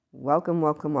Welcome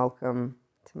to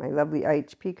my lovely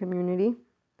IHP community.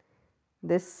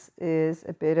 This is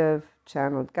a bit of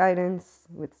channeled guidance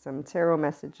with some tarot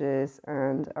messages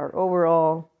and our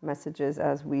overall messages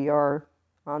as we are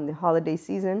on the holiday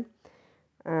season.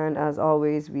 And as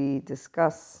always, we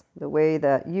discuss the way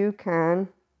that you can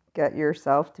get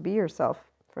yourself to be yourself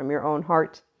from your own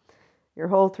heart, your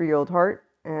whole 3-year-old heart.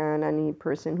 And any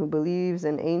person who believes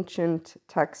in ancient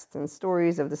texts and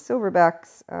stories of the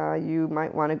silverbacks, you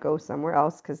might want to go somewhere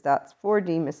else, because that's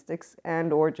 4D mystics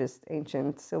and or just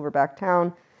ancient silverback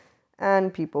town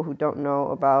and people who don't know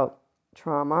about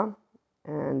trauma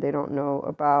and they don't know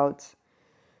about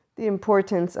the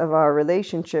importance of our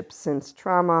relationships, since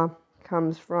trauma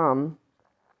comes from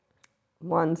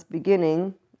one's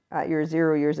beginning at your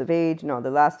 0 years of age. No,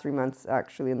 the last 3 months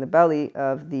actually in the belly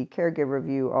of the caregiver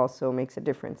view also makes a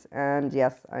difference. And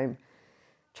yes, I'm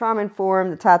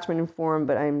trauma-informed, attachment-informed,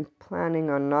 but I'm planning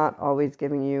on not always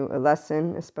giving you a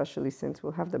lesson, especially since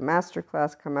we'll have the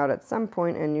masterclass come out at some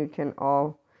point and you can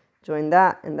all join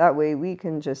that. And that way we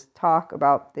can just talk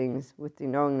about things with the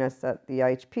knowingness that the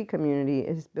IHP community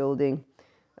is building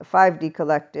a 5D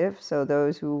collective. So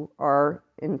those who are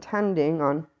intending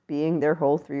on being their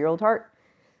whole 3-year-old heart.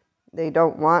 They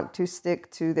don't want to stick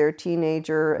to their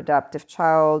teenager, adaptive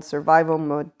child, survival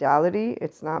modality.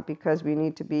 It's not because we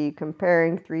need to be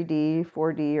comparing 3D,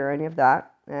 4D, or any of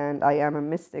that. And I am a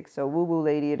mystic, so woo-woo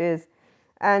lady it is.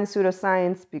 And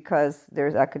pseudoscience, because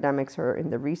there's academics who are in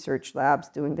the research labs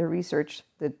doing their research.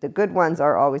 The good ones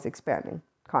are always expanding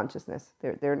consciousness.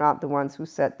 They're not the ones who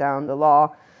set down the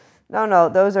law. No,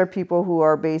 those are people who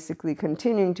are basically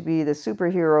continuing to be the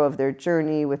superhero of their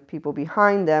journey with people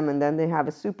behind them, and then they have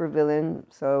a supervillain.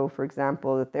 So, for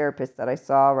example, the therapist that I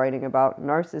saw writing about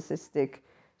narcissistic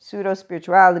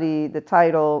pseudo-spirituality, the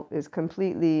title is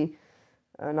completely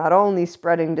not only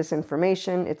spreading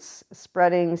disinformation, it's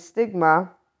spreading stigma,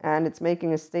 and it's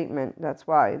making a statement. That's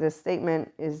why. The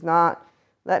statement is not,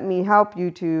 let me help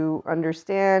you to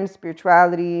understand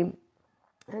spirituality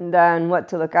and then what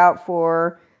to look out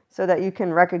for, so that you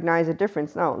can recognize a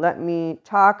difference. No, let me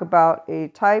talk about a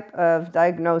type of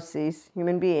diagnosis,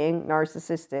 human being,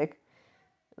 narcissistic,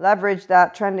 leverage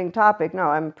that trending topic. No,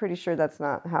 I'm pretty sure that's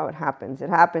not how it happens. It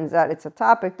happens that it's a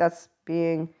topic that's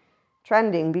being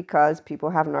trending because people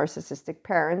have narcissistic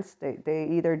parents. They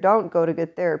either don't go to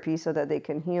good therapy so that they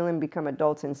can heal and become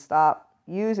adults and stop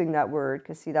using that word,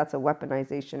 because see, that's a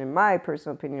weaponization in my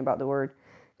personal opinion about the word.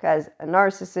 Because a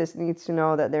narcissist needs to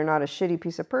know that they're not a shitty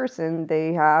piece of person.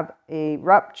 They have a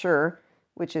rupture,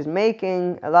 which is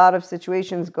making a lot of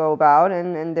situations go about,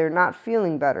 and they're not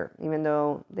feeling better, even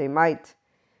though they might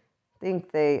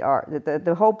think they are.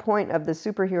 The whole point of the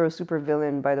superhero,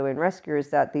 supervillain, by the way, in Rescue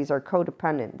is that these are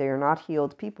codependent. They are not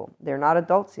healed people. They're not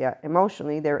adults yet.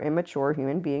 Emotionally, they're immature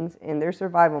human beings in their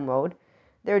survival mode.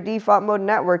 Their default mode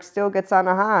network still gets on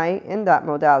a high in that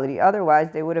modality.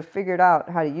 Otherwise, they would have figured out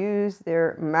how to use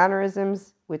their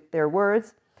mannerisms with their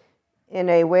words in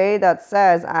a way that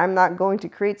says, I'm not going to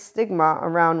create stigma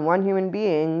around one human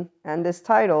being and this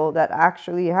title that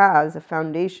actually has a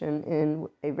foundation in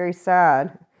a very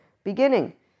sad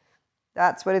beginning.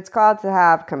 That's what it's called, to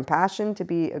have compassion, to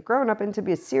be a grown-up, and to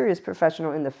be a serious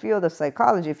professional in the field of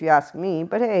psychology, if you ask me.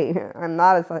 But hey, I'm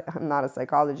not a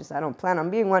psychologist. I don't plan on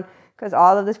being one, because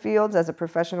all of the fields as a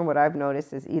professional, what I've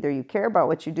noticed is either you care about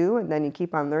what you do and then you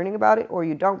keep on learning about it, or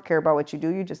you don't care about what you do.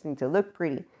 You just need to look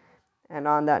pretty. And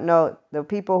on that note, the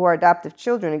people who are adaptive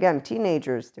children, again,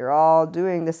 teenagers, they're all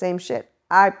doing the same shit.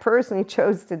 I personally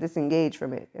chose to disengage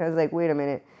from it. I was like, wait a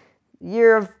minute.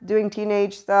 Year of doing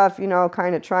teenage stuff,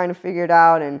 kind of trying to figure it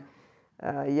out. And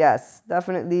yes,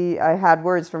 definitely I had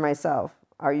words for myself.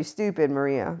 Are you stupid,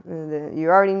 Maria? You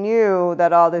already knew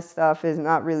that all this stuff is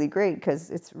not really great,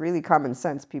 because it's really common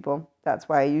sense, people. That's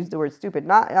why I used the word stupid.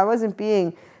 I wasn't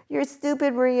being, you're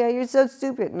stupid, Maria, you're so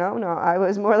stupid. No, I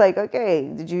was more like,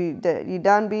 okay, you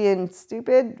done being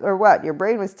stupid or what? Your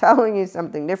brain was telling you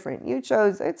something different. You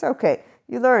chose, it's okay.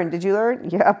 You learned. Did you learn?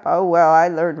 Yep. Oh, well, I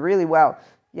learned really well.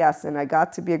 Yes, and I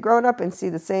got to be a grown-up and see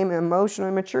the same emotional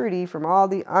immaturity from all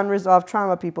the unresolved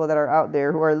trauma people that are out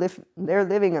there who are they're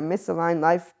living a misaligned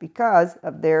life because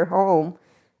of their home,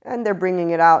 and they're bringing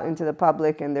it out into the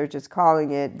public, and they're just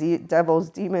calling it devils,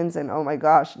 demons, and oh my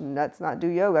gosh, let's not do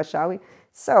yoga, shall we?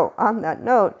 So, on that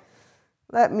note,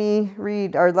 let me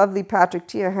read our lovely Patrick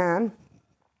Tiahan.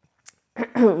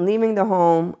 Leaving the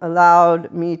home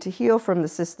allowed me to heal from the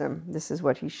system. This is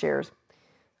what he shares.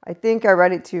 I think I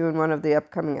read it to you in one of the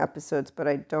upcoming episodes, but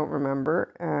I don't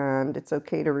remember, and it's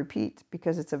okay to repeat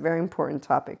because it's a very important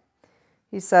topic.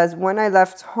 He says, when I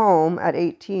left home at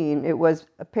 18, it was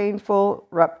a painful,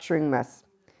 rupturing mess.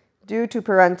 Due to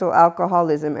parental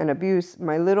alcoholism and abuse,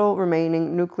 my little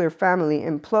remaining nuclear family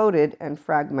imploded and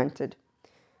fragmented.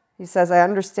 He says, I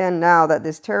understand now that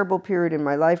this terrible period in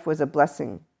my life was a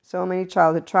blessing. So many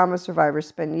childhood trauma survivors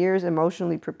spend years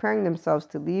emotionally preparing themselves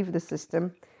to leave the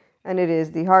system, and it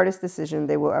is the hardest decision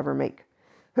they will ever make.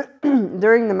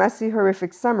 During the messy,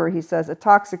 horrific summer, he says, a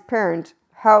toxic parent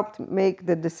helped make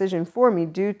the decision for me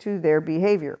due to their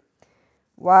behavior.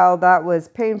 While that was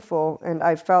painful and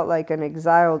I felt like an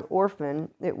exiled orphan,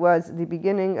 it was the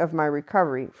beginning of my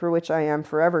recovery, for which I am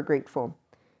forever grateful.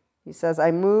 He says,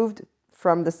 I moved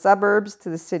from the suburbs to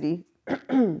the city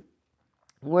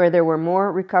where there were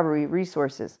more recovery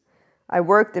resources. I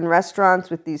worked in restaurants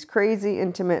with these crazy,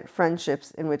 intimate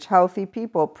friendships in which healthy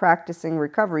people practicing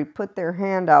recovery put their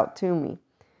hand out to me.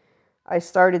 I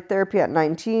started therapy at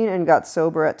 19 and got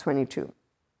sober at 22.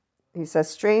 He says,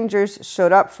 strangers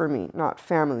showed up for me, not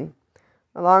family.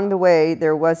 Along the way,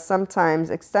 there was sometimes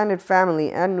extended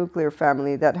family and nuclear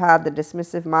family that had the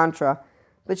dismissive mantra,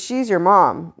 but she's your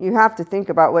mom. You have to think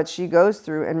about what she goes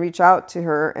through and reach out to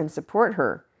her and support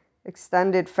her.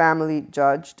 Extended family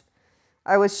judged.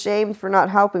 I was shamed for not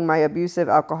helping my abusive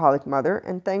alcoholic mother,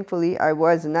 and thankfully I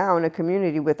was now in a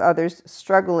community with others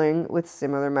struggling with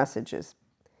similar messages.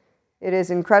 It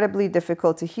is incredibly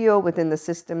difficult to heal within the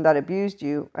system that abused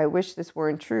you. I wish this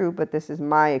weren't true, but this is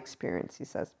my experience, he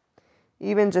says.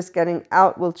 Even just getting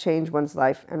out will change one's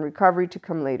life and recovery to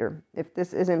come later. If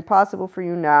this isn't possible for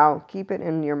you now, keep it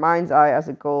in your mind's eye as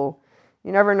a goal.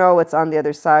 You never know what's on the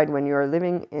other side when you are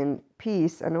living in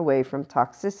peace and away from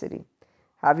toxicity.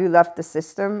 Have you left the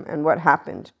system and what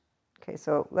happened? Okay,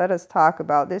 so let us talk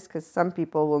about this because some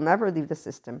people will never leave the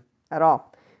system at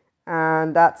all.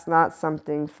 And that's not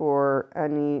something for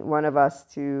any one of us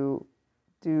to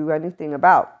do anything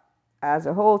about. As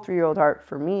a whole 3-year-old heart,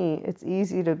 for me, it's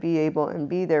easy to be able and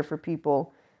be there for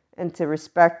people and to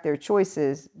respect their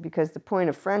choices, because the point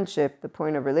of friendship, the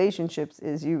point of relationships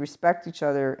is you respect each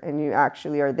other and you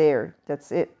actually are there.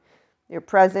 That's it. You're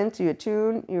present, you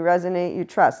attune, you resonate, you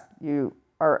trust. You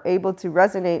are able to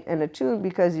resonate and attune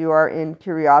because you are in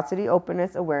curiosity,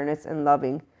 openness, awareness, and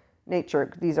loving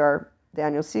nature. These are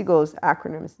Daniel Siegel's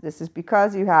acronyms. This is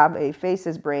because you have a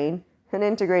FACES brain, an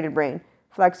integrated brain,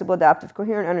 flexible, adaptive,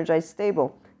 coherent, energized,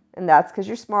 stable. And that's because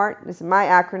you're smart. This is my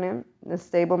acronym, the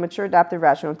stable, mature, adaptive,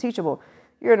 rational, teachable.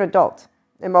 You're an adult,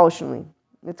 emotionally.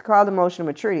 It's called emotional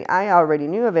maturity. I already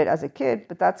knew of it as a kid,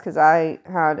 but that's because I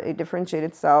had a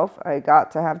differentiated self. I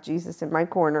got to have Jesus in my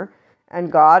corner and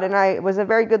God, and I was a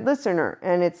very good listener.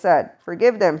 And it said,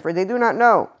 forgive them, for they do not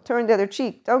know. Turn the other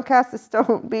cheek. Don't cast a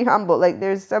stone. Be humble. Like,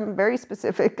 there's some very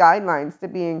specific guidelines to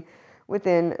being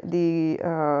within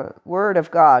the word of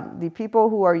God. The people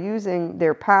who are using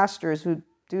their pastors who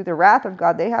do the wrath of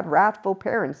God, they had wrathful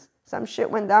parents. Some shit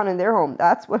went down in their home.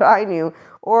 That's what I knew.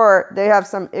 Or they have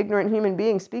some ignorant human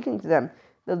being speaking to them.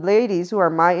 The ladies who are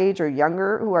my age or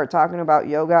younger who are talking about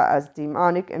yoga as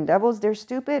demonic and devils, they're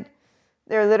stupid.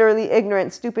 They're literally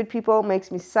ignorant, stupid people.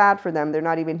 Makes me sad for them. They're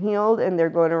not even healed, and they're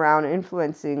going around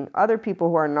influencing other people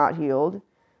who are not healed.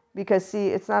 Because, see,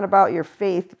 it's not about your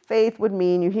faith. Faith would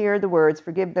mean you hear the words,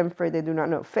 forgive them for they do not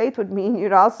know. Faith would mean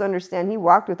you'd also understand he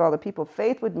walked with all the people.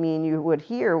 Faith would mean you would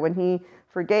hear when he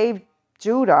forgave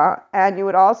Judah, and you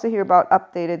would also hear about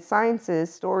updated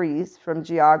sciences, stories from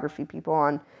geography people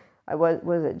on,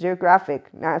 was it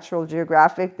Geographic, Natural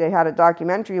Geographic? They had a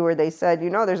documentary where they said,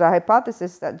 there's a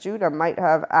hypothesis that Judah might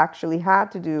have actually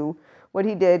had to do what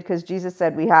he did because Jesus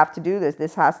said, we have to do this.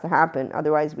 This has to happen.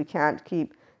 Otherwise, we can't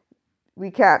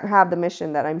have the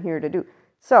mission that I'm here to do.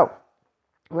 So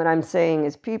what I'm saying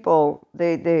is people,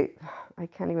 I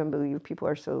can't even believe people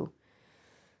are so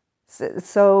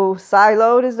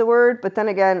siloed is the word. But then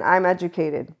again, I'm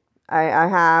educated. I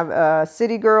have a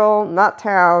city girl, not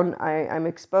town. I'm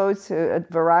exposed to a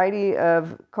variety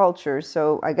of cultures.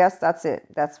 So I guess that's it.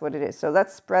 That's what it is. So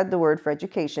let's spread the word for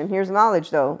education. Here's knowledge,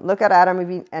 though. Look at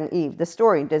Adam and Eve. The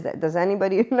story. Does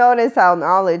anybody notice how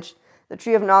the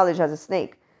tree of knowledge has a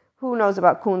snake? Who knows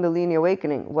about Kundalini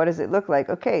awakening? What does it look like?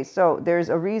 Okay, so there's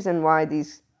a reason why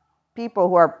these people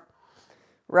who are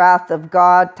wrath of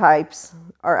God types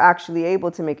are actually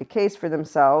able to make a case for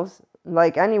themselves,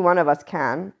 like any one of us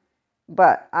can.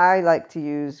 But I like to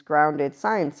use grounded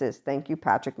sciences. Thank you,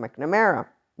 Patrick McNamara,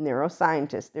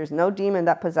 neuroscientist. There's no demon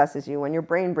that possesses you when your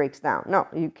brain breaks down. No,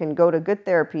 you can go to good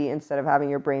therapy instead of having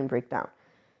your brain break down.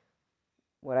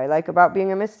 What I like about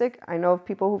being a mystic, I know of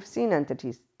people who've seen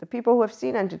entities. The people who have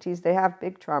seen entities, they have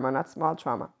big trauma, not small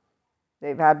trauma.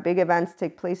 They've had big events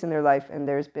take place in their life, and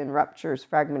there's been ruptures,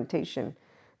 fragmentation.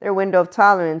 Their window of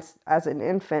tolerance as an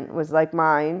infant was like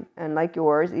mine and like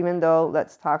yours, even though,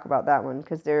 let's talk about that one,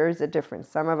 because there is a difference.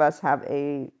 Some of us have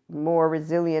a more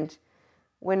resilient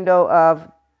window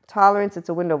of tolerance. It's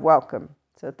a window of welcome.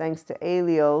 So thanks to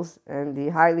alleles, and the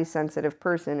highly sensitive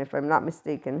person, if I'm not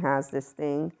mistaken, has this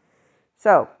thing.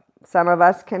 So some of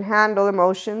us can handle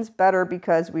emotions better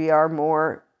because we are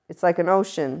more, it's like an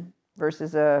ocean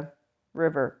versus a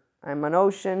river. I'm an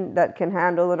ocean that can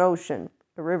handle an ocean.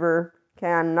 A river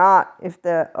cannot. If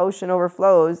the ocean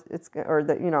overflows, or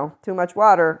too much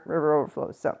water, river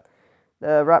overflows. So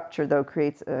the rupture, though,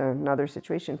 creates another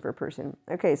situation for a person.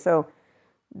 Okay, so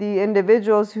the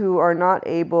individuals who are not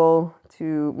able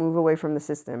to move away from the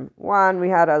system. One, we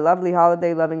had a lovely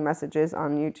holiday loving messages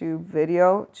on YouTube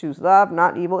video. Choose love,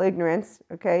 not evil, ignorance.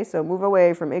 Okay, so move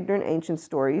away from ignorant ancient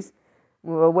stories.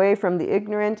 Move away from the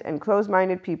ignorant and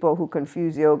closed-minded people who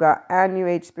confuse yoga and New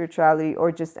Age spirituality,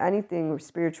 or just anything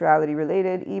spirituality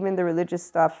related, even the religious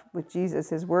stuff with Jesus.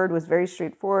 His word was very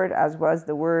straightforward, as was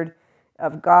the word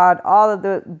of God. All of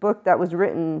the book that was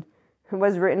written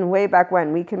way back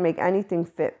when. We can make anything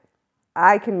fit.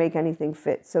 I can make anything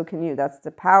fit. So can you. That's the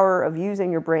power of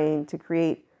using your brain to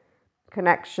create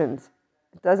connections.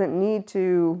 It doesn't need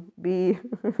to be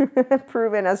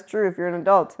proven as true if you're an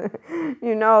adult.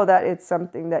 You know that it's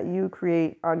something that you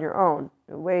create on your own.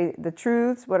 The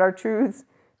truths, what are truths?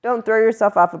 Don't throw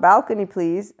yourself off a balcony,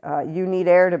 please. You need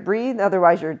air to breathe,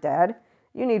 otherwise you're dead.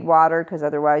 You need water, because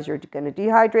otherwise you're going to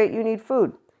dehydrate. You need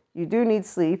food. You do need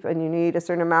sleep, and you need a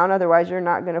certain amount, otherwise you're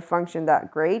not going to function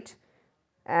that great.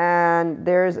 And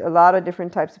there's a lot of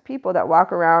different types of people that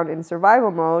walk around in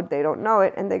survival mode. They don't know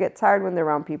it, and they get tired when they're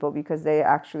around people because they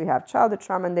actually have childhood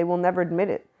trauma, and they will never admit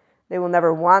it. They will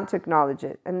never want to acknowledge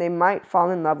it. And they might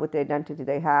fall in love with the identity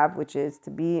they have, which is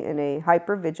to be in a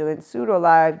hyper-vigilant,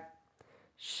 pseudo-alive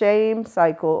shame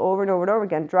cycle over and over and over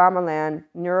again, drama land,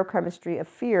 neurochemistry of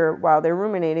fear, while they're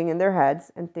ruminating in their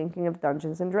heads and thinking of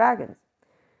Dungeons and Dragons.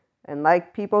 And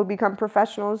like people become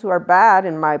professionals who are bad,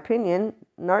 in my opinion,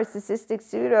 narcissistic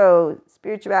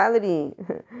pseudo-spirituality.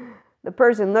 The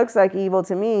person looks like evil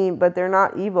to me, but they're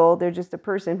not evil. They're just a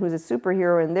person who's a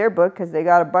superhero in their book because they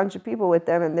got a bunch of people with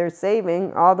them and they're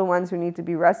saving all the ones who need to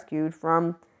be rescued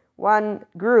from one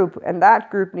group. And that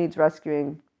group needs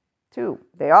rescuing too.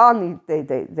 They all need,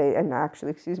 and actually,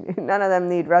 excuse me, none of them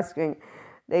need rescuing.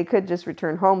 They could just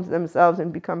return home to themselves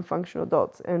and become functional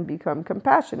adults and become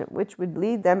compassionate, which would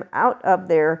lead them out of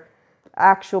their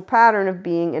actual pattern of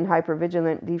being in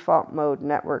hypervigilant default mode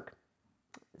network.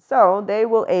 So they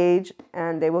will age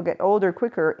and they will get older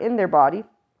quicker in their body.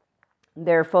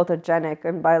 They're photogenic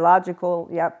and biological.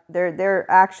 Yep, they're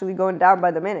actually going down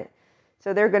by the minute.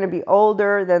 So they're going to be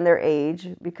older than their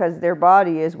age because their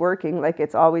body is working like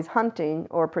it's always hunting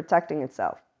or protecting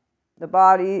itself. The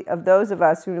body of those of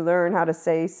us who learn how to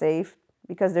stay safe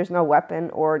because there's no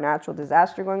weapon or natural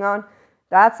disaster going on,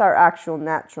 that's our actual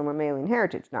natural mammalian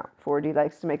heritage. Now, 4D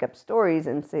likes to make up stories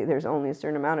and say there's only a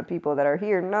certain amount of people that are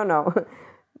here. No.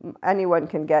 Anyone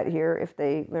can get here if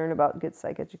they learn about good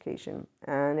psych education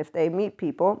and if they meet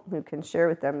people who can share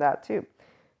with them that too.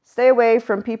 Stay away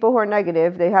from people who are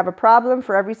negative. They have a problem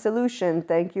for every solution.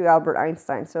 Thank you, Albert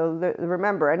Einstein. So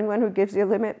remember, anyone who gives you a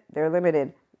limit, they're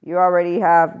limited. You already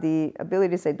have the ability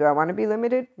to say, do I want to be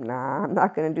limited? Nah, I'm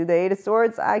not going to do the 8 of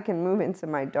Swords. I can move into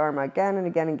my Dharma again and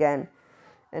again and again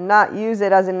and not use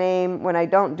it as a name when I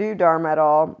don't do Dharma at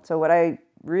all. So what I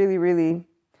really, really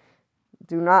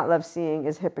do not love seeing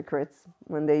is hypocrites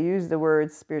when they use the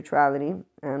word spirituality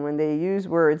and when they use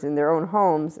words in their own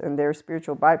homes and they're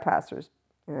spiritual bypassers.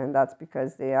 And that's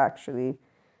because they actually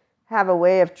have a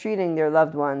way of treating their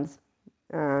loved ones.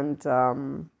 And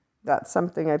that's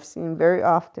something I've seen very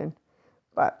often.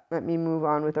 But let me move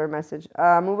on with our message.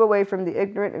 Move away from the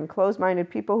ignorant and closed-minded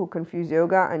people who confuse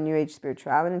yoga and New Age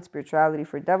spirituality and spirituality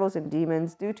for devils and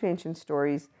demons due to ancient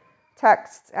stories,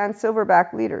 texts, and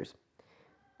silverback leaders.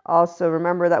 Also,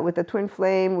 remember that with the twin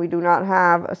flame, we do not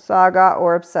have a saga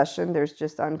or obsession. There's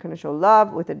just unconditional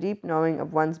love with a deep knowing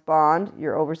of one's bond,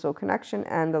 your oversoul connection,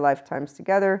 and the lifetimes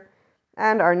together.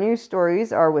 And our new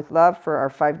stories are with love for our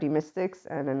 5D mystics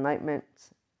and enlightenment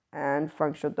and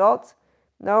functional adults.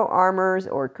 No armors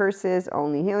or curses,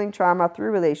 only healing trauma through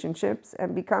relationships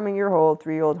and becoming your whole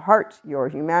 3-year-old heart, your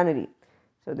humanity.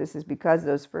 So this is because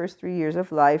those first 3 years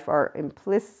of life are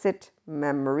implicit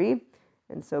memory.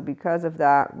 And so because of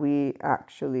that, we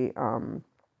actually,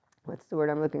 what's the word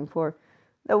I'm looking for?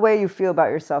 The way you feel about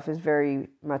yourself is very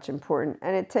much important.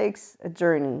 And it takes a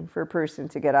journey for a person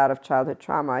to get out of childhood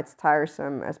trauma. It's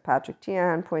tiresome, as Patrick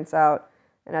Tiahan points out.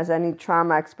 And as any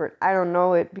trauma expert, I don't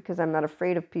know it because I'm not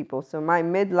afraid of people. So my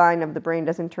midline of the brain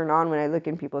doesn't turn on when I look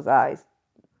in people's eyes.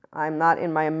 I'm not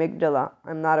in my amygdala.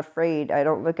 I'm not afraid. I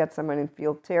don't look at someone and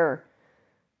feel terror.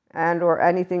 and or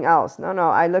anything else. No,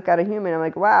 I look at a human, I'm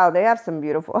like, wow, they have some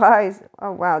beautiful eyes.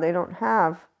 Oh, wow, they don't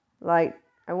have light.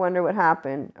 I wonder what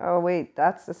happened. Oh, wait,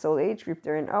 that's the soul age group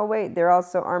they're in. Oh, wait, they're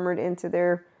also armored into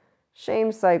their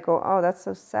shame cycle. Oh, that's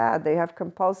so sad. They have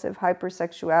compulsive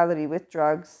hypersexuality with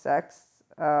drugs, sex,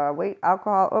 wait,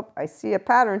 alcohol. Oh, I see a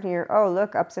pattern here. Oh,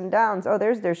 look, ups and downs. Oh,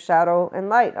 there's their shadow and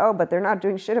light. Oh, but they're not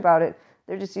doing shit about it.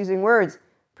 They're just using words.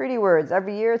 Pretty words.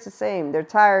 Every year it's the same. They're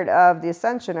tired of the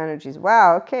ascension energies.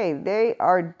 Wow, okay. They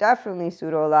are definitely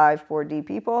pseudo-alive 4D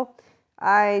people.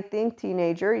 I think,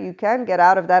 teenager, you can get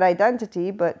out of that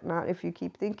identity, but not if you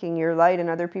keep thinking you're light and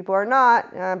other people are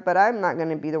not. But I'm not going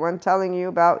to be the one telling you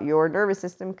about your nervous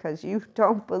system because you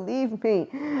don't believe me.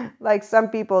 Like some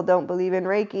people don't believe in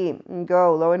Reiki. And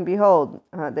go, lo and behold,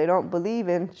 they don't believe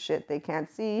in shit they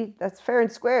can't see. That's fair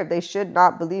and square. They should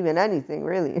not believe in anything,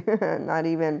 really. Not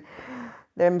even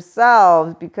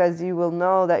themselves, because you will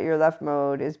know that your left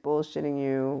mode is bullshitting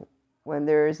you when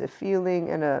there is a feeling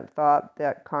and a thought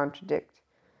that contradict.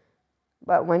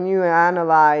 But when you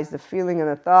analyze the feeling and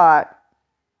the thought,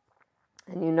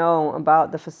 and you know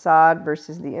about the facade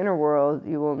versus the inner world,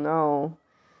 you will know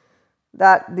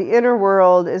that the inner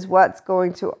world is what's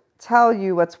going to tell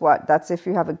you what's what. That's if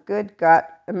you have a good gut,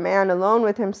 a man alone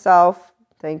with himself.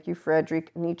 Thank you,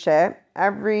 Friedrich Nietzsche.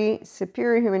 Every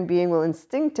superior human being will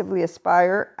instinctively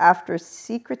aspire after a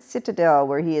secret citadel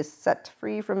where he is set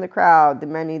free from the crowd, the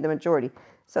many, the majority.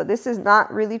 So this is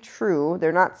not really true.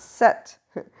 They're not set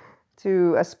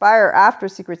to aspire after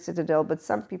secret citadel, but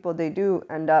some people, they do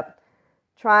end up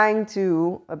trying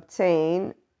to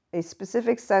obtain a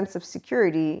specific sense of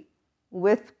security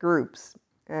with groups.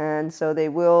 And so they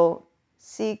will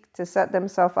seek to set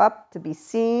themselves up to be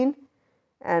seen.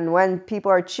 And when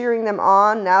people are cheering them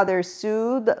on, now they're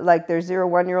soothed, like their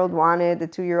 0-1-year-old wanted, the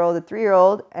 2-year-old, the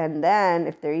 3-year-old. And then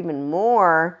if they're even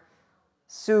more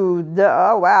soothed,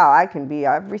 oh, wow, I can be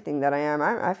everything that I am.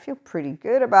 I feel pretty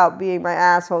good about being my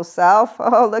asshole self.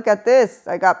 Oh, look at this.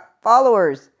 I got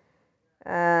followers.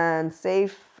 And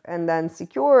safe and then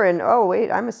secure. And oh, wait,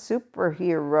 I'm a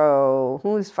superhero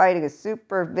who's fighting a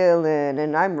super villain.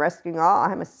 And I'm rescuing all.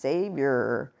 I'm a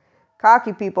savior.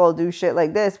 Cocky people do shit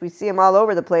like this. We see them all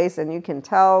over the place, and you can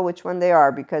tell which one they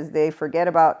are because they forget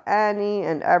about any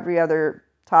and every other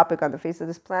topic on the face of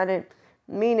this planet,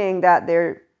 meaning that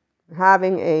they're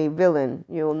having a villain.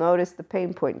 You'll notice the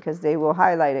pain point because they will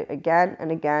highlight it again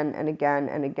and again and again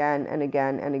and again and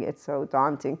again, and it's so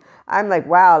daunting. I'm like,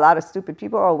 wow, a lot of stupid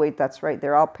people. Oh, wait, that's right.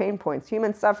 They're all pain points.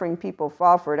 Human suffering people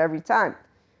fall for it every time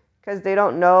because they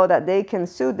don't know that they can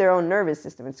soothe their own nervous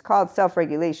system. It's called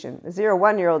self-regulation. The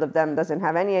 0-1-year-old of them doesn't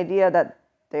have any idea that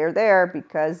they're there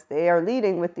because they are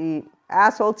leading with the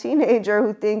asshole teenager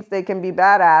who thinks they can be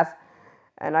badass.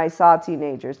 And I saw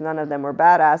teenagers. None of them were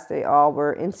badass. They all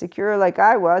were insecure like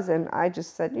I was. And I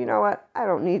just said, you know what? I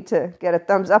don't need to get a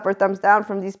thumbs up or thumbs down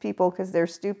from these people because they're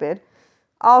stupid.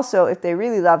 Also, if they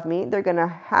really love me, they're going to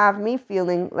have me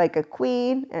feeling like a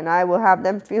queen. And I will have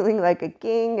them feeling like a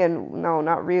king. And no,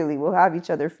 not really. We'll have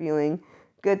each other feeling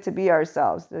good to be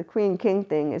ourselves. The queen-king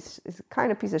thing is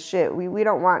kind of a piece of shit. We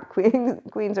don't want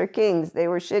queens or kings. They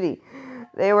were shitty.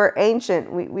 They were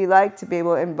ancient. We like to be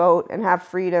able to vote and have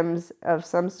freedoms of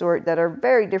some sort that are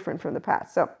very different from the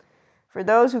past. So for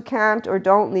those who can't or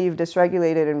don't leave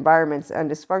dysregulated environments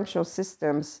and dysfunctional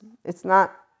systems, it's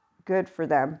not good for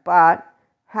them. But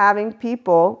having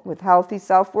people with healthy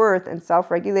self-worth and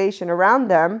self-regulation around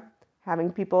them,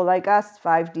 having people like us,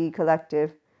 5D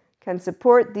Collective, can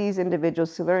support these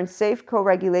individuals to learn safe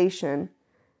co-regulation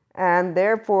and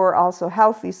therefore also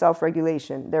healthy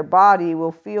self-regulation. Their body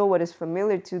will feel what is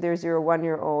familiar to their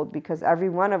 0-1-year-old because every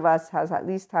one of us has at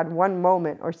least had one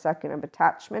moment or second of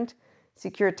attachment,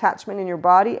 secure attachment in your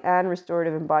body, and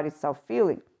restorative embodied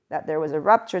self-feeling. That there was a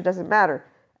rupture doesn't matter.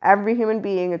 Every human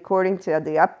being, according to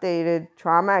the updated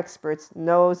trauma experts,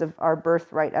 knows of our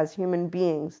birthright as human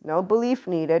beings. No belief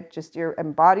needed, just your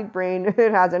embodied brain.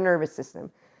 It has a nervous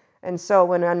system. And so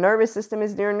when a nervous system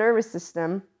is your nervous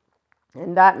system,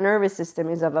 and that nervous system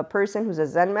is of a person who's a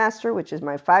Zen master, which is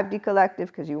my 5D collective,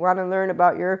 because you want to learn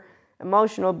about your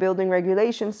emotional building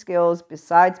regulation skills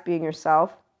besides being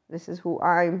yourself. This is who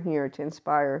I'm here to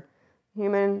inspire.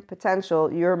 Human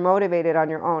potential. You're motivated on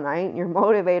your own. I ain't your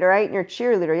motivator. I ain't your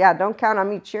cheerleader. Yeah, don't count on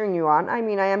me cheering you on. I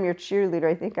mean, I am your cheerleader.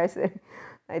 I think I said.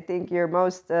 I think you're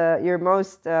most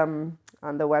on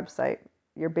the website.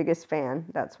 Your biggest fan.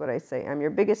 That's what I say. I'm your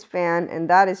biggest fan, and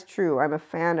that is true. I'm a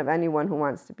fan of anyone who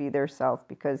wants to be their self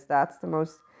because that's the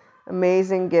most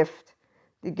amazing gift.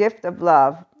 The gift of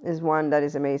love is one that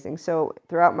is amazing. So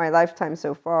throughout my lifetime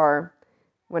so far,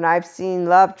 when I've seen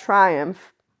love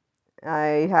triumph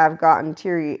I have gotten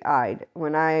teary-eyed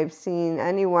when I've seen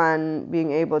anyone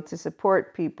being able to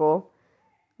support people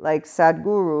like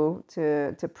Sadhguru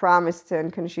to promise to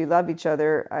unconditionally love each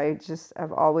other. I just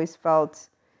have always felt,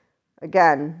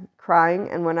 again, crying.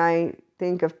 And when I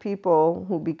think of people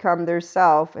who become their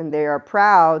self and they are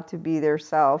proud to be their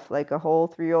self, like a whole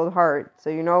 3-year-old heart.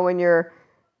 So, when you're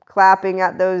clapping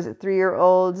at those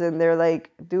 3-year-olds and they're like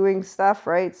doing stuff,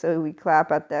 right? So we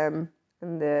clap at them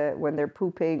and when they're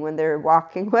pooping, when they're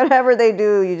walking, whatever they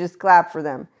do, you just clap for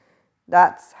them.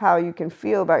 That's how you can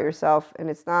feel about yourself. And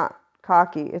it's not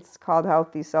cocky. It's called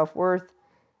healthy self-worth.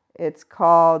 It's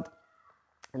called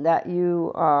that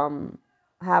you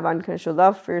have unconditional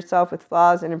love for yourself with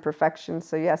flaws and imperfections.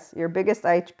 So yes, your biggest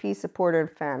IHP supporter and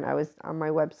fan. I was on my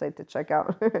website to check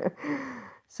out.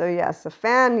 So yes, a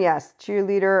fan, yes.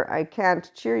 Cheerleader, I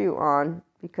can't cheer you on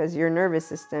because your nervous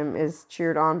system is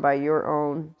cheered on by your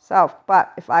own self.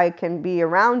 But if I can be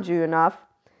around you enough,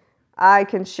 I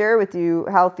can share with you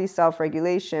healthy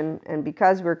self-regulation. And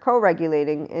because we're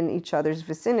co-regulating in each other's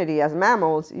vicinity as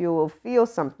mammals, you will feel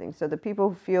something. So the people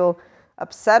who feel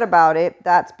upset about it,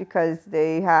 that's because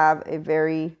they have a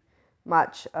very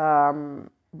much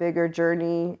bigger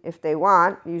journey if they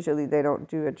want. Usually they don't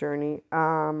do a journey.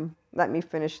 Let me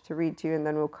finish to read to you and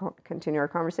then we'll continue our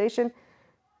conversation.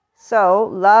 So,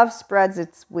 love spreads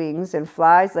its wings and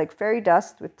flies like fairy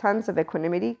dust with tons of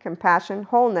equanimity, compassion,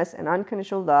 wholeness, and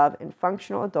unconditional love in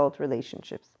functional adult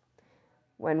relationships.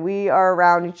 When we are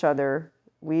around each other,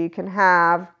 we can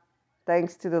have,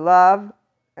 thanks to the love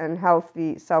and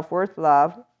healthy self-worth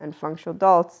love and functional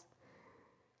adults,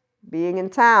 being in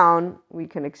town, we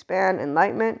can expand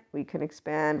enlightenment, we can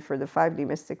expand for the 5D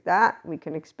mystic that, we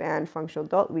can expand functional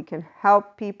adult, we can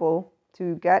help people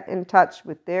to get in touch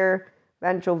with their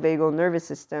ventral vagal nervous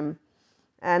system.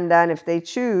 And then if they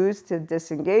choose to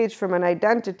disengage from an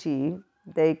identity,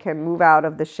 they can move out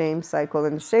of the shame cycle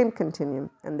and the shame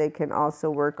continuum. And they can also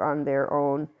work on their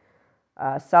own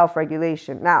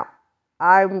self-regulation. Now,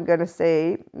 I'm going to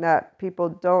say that people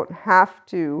don't have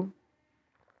to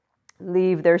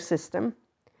leave their system,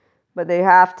 but they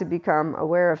have to become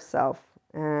aware of self.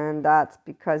 And that's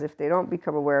because if they don't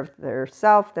become aware of their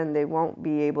self, then they won't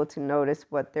be able to notice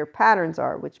what their patterns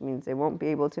are, which means they won't be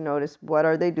able to notice what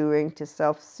are they doing to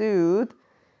self-soothe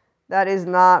that is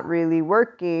not really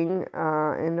working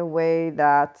in a way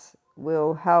that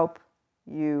will help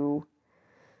you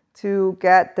to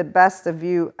get the best of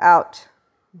you out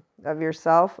of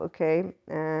yourself, okay?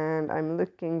 And I'm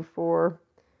looking for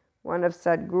one of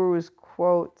Sadhguru's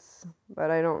quotes, but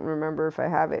I don't remember if I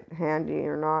have it handy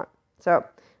or not. So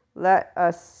let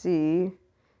us see.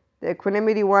 The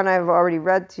equanimity one I've already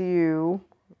read to you,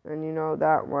 and you know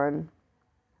that one.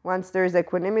 Once there's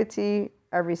equanimity,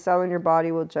 every cell in your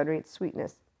body will generate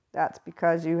sweetness. That's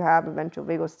because you have a ventral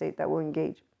vagal state that will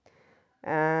engage.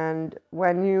 And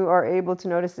when you are able to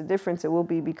notice the difference, it will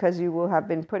be because you will have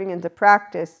been putting into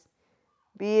practice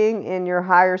being in your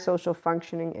higher social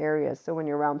functioning areas. So when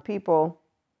you're around people,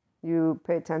 you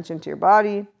pay attention to your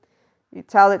body, you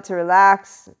tell it to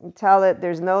relax, you tell it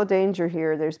there's no danger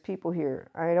here, there's people here.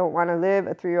 I don't want to live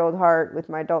a 3-year-old heart with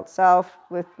my adult self,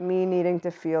 with me needing to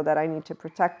feel that I need to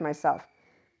protect myself.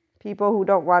 People who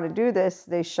don't want to do this,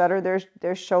 they shudder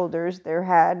their shoulders, their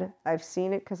head. I've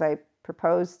seen it because I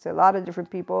proposed to a lot of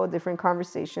different people, different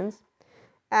conversations.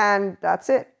 And that's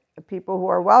it. The people who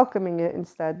are welcoming it,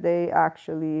 instead, they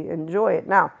actually enjoy it.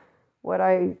 Now, what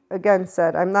I, again,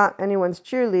 said, I'm not anyone's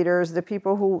cheerleaders. The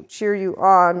people who cheer you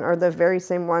on are the very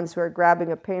same ones who are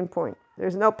grabbing a pain point.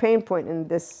 There's no pain point in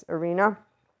this arena.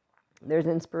 There's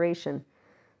inspiration.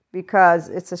 Because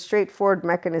it's a straightforward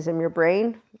mechanism, your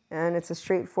brain, and it's a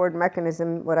straightforward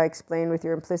mechanism, what I explained with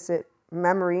your implicit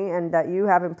memory, and that you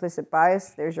have implicit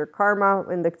bias. There's your karma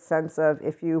in the sense of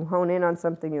if you hone in on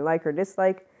something you like or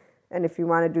dislike, and if you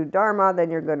want to do dharma, then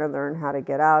you're going to learn how to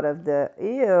get out of the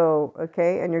ew,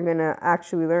 okay? And you're going to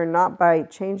actually learn not by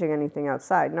changing anything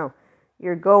outside. No,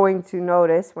 you're going to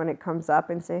notice when it comes up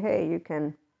and say, hey, you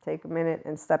can take a minute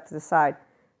and step to the side.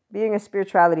 Being a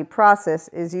spirituality process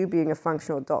is you being a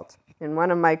functional adult. In one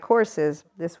of my courses,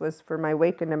 this was for my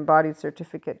Awakened Embodied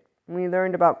certificate, we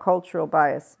learned about cultural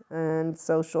bias and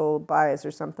social bias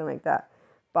or something like that.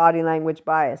 Body language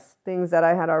bias, things that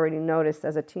I had already noticed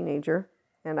as a teenager.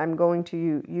 And I'm going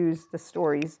to use the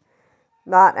stories,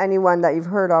 not anyone that you've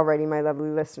heard already, my lovely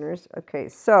listeners. Okay,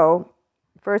 so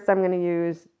first I'm going to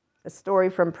use a story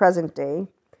from present day.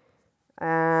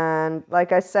 And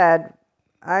like I said,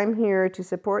 I'm here to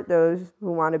support those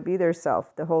who want to be their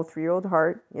self, the whole 3-year-old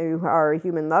heart. You are a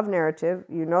human love narrative.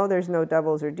 You know there's no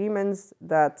devils or demons.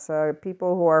 That's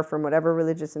people who are from whatever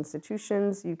religious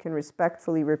institutions. You can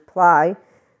respectfully reply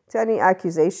to any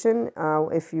accusation.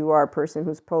 If you are a person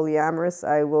who's polyamorous,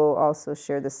 I will also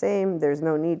share the same. There's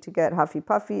no need to get huffy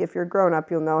puffy. If you're grown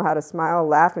up, you'll know how to smile,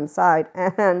 laugh inside,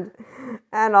 and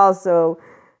also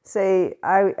say,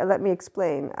 let me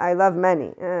explain. I love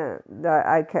many.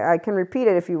 I can repeat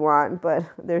it if you want, but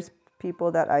there's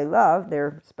people that I love.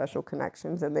 They're special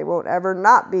connections, and they won't ever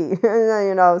not be.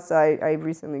 So I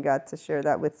recently got to share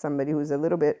that with somebody who's a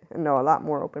lot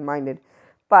more open-minded.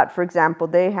 But for example,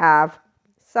 they have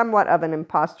somewhat of an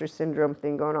imposter syndrome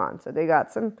thing going on. So they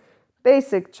got some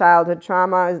basic childhood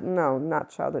trauma. No, not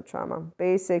childhood trauma.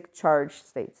 Basic charged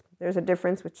states. There's a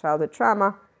difference with childhood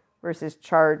trauma versus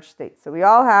charged states. So we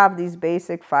all have these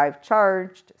basic 5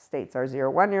 charged states. Our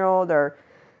 0-1-year-old, our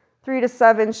 3 to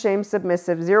 7 shame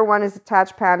submissive. 0-1 is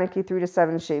attached panicky. 3 to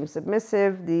 7 shame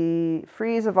submissive. The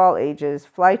freeze of all ages.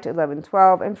 Flight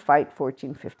 11-12 and fight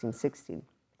 14-15-16.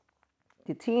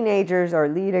 The teenagers are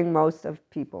leading most of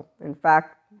people. In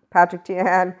fact, Patrick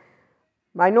Tiahan,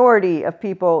 minority of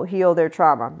people heal their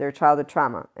trauma, their childhood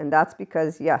trauma. And that's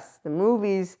because, yes, the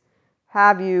movies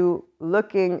have you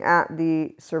looking at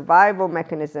the survival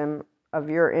mechanism of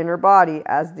your inner body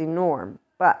as the norm.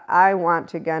 But I want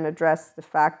to again address the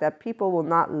fact that people will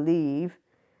not leave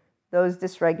those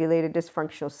dysregulated,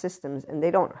 dysfunctional systems, and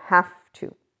they don't have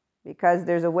to. Because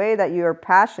there's a way that you're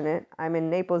passionate. I'm in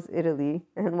Naples, Italy,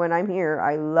 and when I'm here,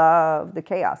 I love the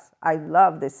chaos. I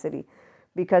love this city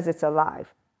because it's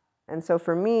alive. And so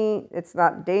for me, it's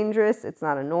not dangerous, it's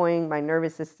not annoying. My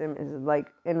nervous system is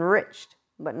like enriched,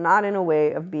 but not in a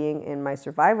way of being in my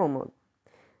survival mode.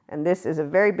 And this is a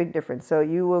very big difference. So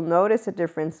you will notice a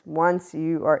difference once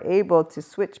you are able to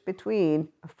switch between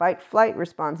a fight-flight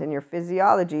response in your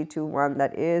physiology to one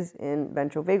that is in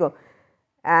ventral vagal.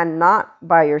 And not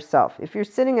by yourself. If you're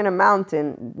sitting in a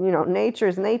mountain, nature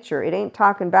is nature. It ain't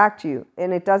talking back to you.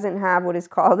 And it doesn't have what is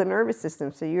called a nervous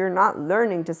system. So you're not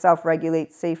learning to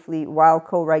self-regulate safely while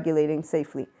co-regulating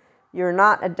safely. You're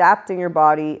not adapting your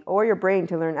body or your brain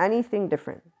to learn anything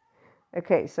different.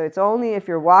 Okay, so it's only if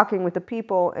you're walking with the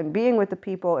people and being with the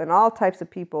people and all types of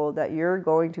people that you're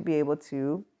going to be able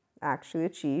to actually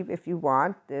achieve, if you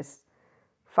want, this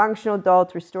functional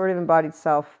adult, restorative embodied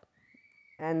self.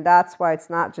 And that's why it's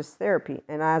not just therapy.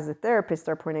 And as the therapists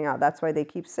are pointing out, that's why they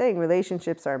keep saying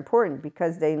relationships are important,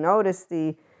 because they notice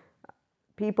the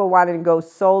people wanting to go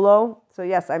solo. So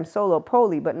yes, I'm solo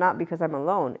poly, but not because I'm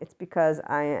alone. It's because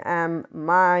I am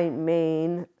my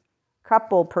main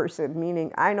couple person,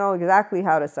 meaning I know exactly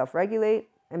how to self-regulate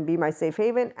and be my safe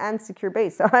haven and secure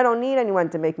base. So I don't need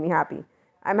anyone to make me happy.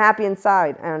 I'm happy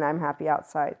inside and I'm happy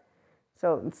outside.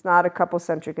 So it's not a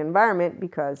couple-centric environment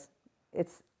because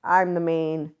I'm the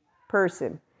main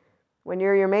person. When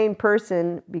you're your main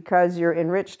person because you're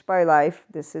enriched by life,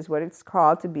 this is what it's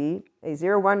called to be a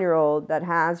 0-1-year-old that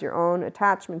has your own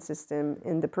attachment system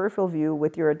in the peripheral view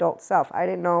with your adult self. I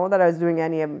didn't know that I was doing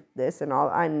any of this and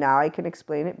all. Now I can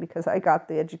explain it because I got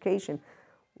the education.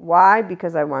 Why?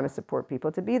 Because I want to support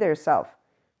people to be their self.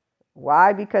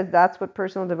 Why? Because that's what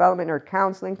personal development or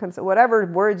counseling, whatever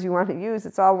words you want to use,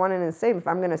 it's all one and the same. If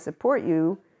I'm going to support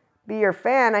you, be your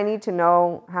fan, I need to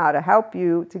know how to help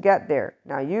you to get there.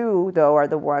 Now you, though, are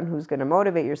the one who's going to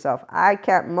motivate yourself. I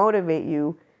can't motivate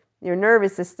you. Your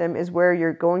nervous system is where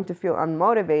you're going to feel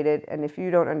unmotivated. And if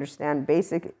you don't understand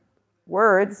basic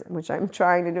words, which I'm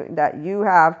trying to do, that you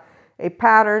have a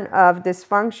pattern of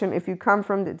dysfunction. If you come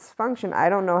from dysfunction, I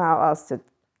don't know how else to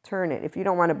turn it. If you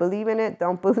don't want to believe in it,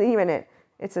 don't believe in it.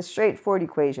 It's a straightforward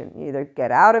equation. You either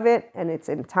get out of it and it's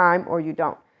in time, or you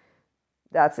don't.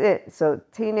 That's it. So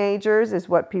teenagers is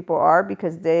what people are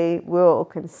because they will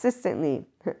consistently,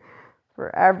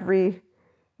 they're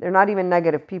not even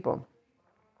negative people.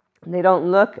 They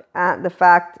don't look at the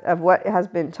fact of what has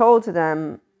been told to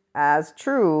them as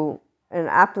true and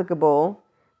applicable.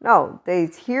 No, they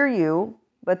hear you,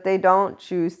 but they don't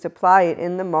choose to apply it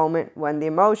in the moment when the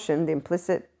emotion, the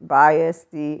implicit bias,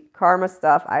 the karma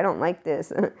stuff, I don't like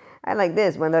this. I like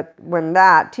this, when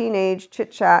that teenage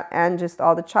chit-chat and just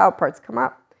all the child parts come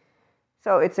up.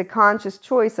 So it's a conscious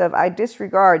choice of I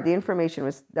disregard the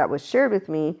information that was shared with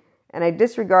me, and I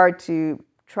disregard to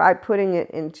try putting it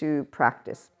into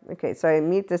practice. Okay, so I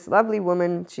meet this lovely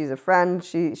woman. She's a friend.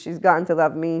 She's gotten to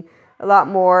love me a lot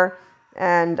more,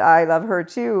 and I love her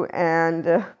too.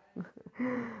 And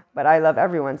but I love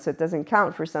everyone, so it doesn't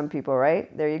count for some people,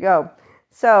 right? There you go.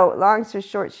 So long story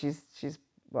short, she's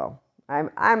well,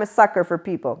 I'm a sucker for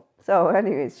people. So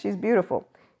anyways, she's beautiful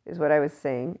is what I was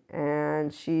saying.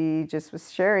 And she just was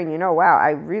sharing, wow, I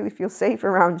really feel safe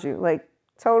around you. Like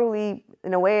totally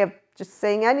in a way of just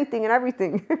saying anything and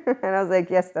everything. And I was like,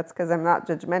 yes, that's because I'm not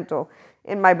judgmental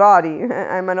in my body.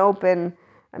 I'm an open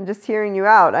I'm just hearing you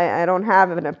out. I don't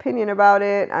have an opinion about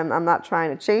it. I'm not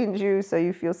trying to change you so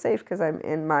you feel safe because I'm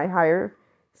in my higher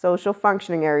social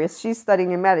functioning areas. She's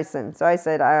studying in medicine. So I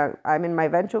said, I'm in my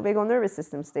ventral vagal nervous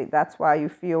system state. That's why you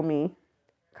feel me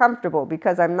comfortable,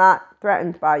 because I'm not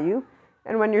threatened by you.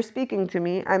 And when you're speaking to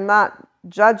me, I'm not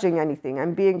judging anything.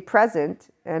 I'm being present.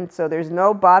 And so there's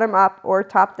no bottom up or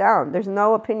top down. There's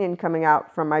no opinion coming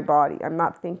out from my body. I'm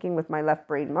not thinking with my left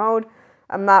brain mode.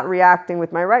 I'm not reacting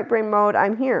with my right brain mode.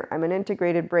 I'm here. I'm an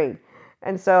integrated brain.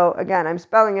 And so, again, I'm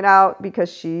spelling it out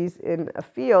because she's in a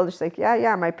field. She's like,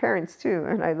 yeah, my parents too.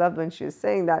 And I loved when she was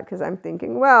saying that, because I'm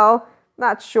thinking, well,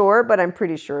 not sure, but I'm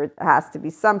pretty sure it has to be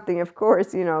something, of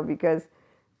course, because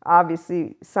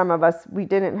obviously some of us, we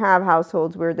didn't have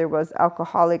households where there was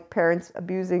alcoholic parents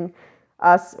abusing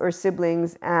us or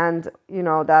siblings. And,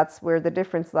 that's where the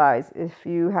difference lies. If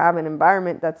you have an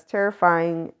environment that's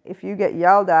terrifying, if you get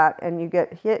yelled at and you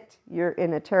get hit, you're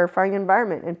in a terrifying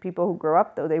environment. And people who grow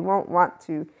up, though, they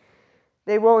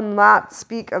will not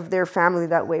speak of their family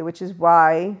that way, which is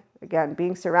why, again,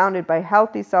 being surrounded by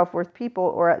healthy self-worth people,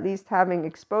 or at least having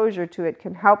exposure to it,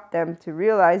 can help them to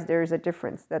realize there is a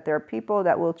difference, that there are people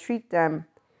that will treat them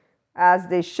as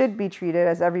they should be treated,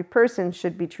 as every person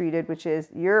should be treated, which is,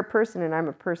 you're a person and I'm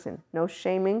a person. No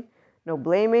shaming, no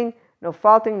blaming, no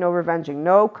faulting, no revenging,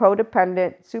 no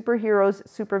codependent superheroes,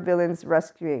 supervillains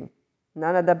rescuing.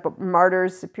 None of the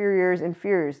martyrs, superiors,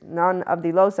 inferiors. None of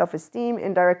the low self-esteem,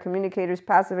 indirect communicators,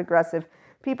 passive-aggressive,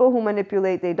 people who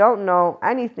manipulate. They don't know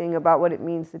anything about what it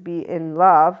means to be in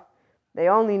love. They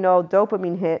only know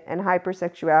dopamine hit and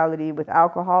hypersexuality with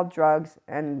alcohol, drugs,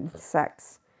 and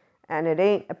sex. And it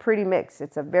ain't a pretty mix.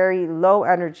 It's a very low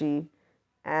energy.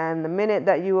 And the minute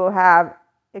that you will have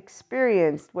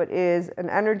experienced what is an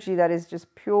energy that is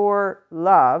just pure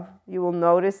love, you will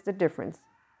notice the difference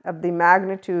of the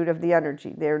magnitude of the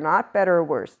energy. They're not better or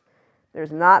worse.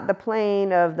 There's not the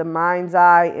plane of the mind's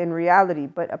eye in reality,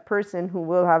 but a person who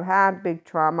will have had big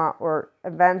trauma or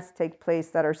events take place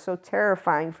that are so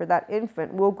terrifying for that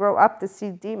infant will grow up to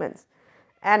see demons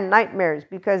and nightmares,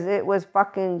 because it was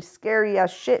fucking scary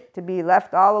as shit to be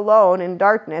left all alone in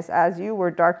darkness, as you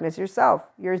were darkness yourself.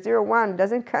 Your 0-1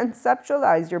 doesn't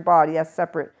conceptualize your body as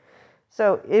separate.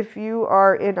 So if you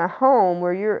are in a home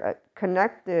where you're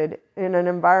connected in an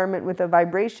environment with a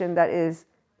vibration that is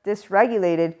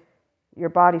dysregulated, your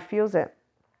body feels it.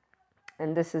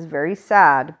 And this is very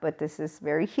sad, but this is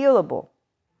very healable.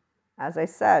 As I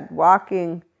said,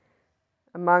 walking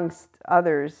amongst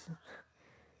others.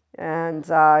 And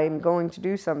I'm going to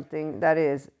do something that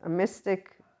is, a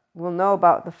mystic will know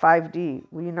about the 5D.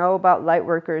 We know about light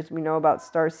workers. We know about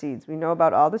star seeds. We know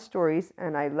about all the stories.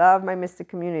 And I love my mystic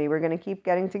community. We're going to keep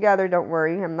getting together. Don't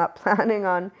worry. I'm not planning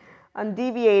on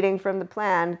deviating from the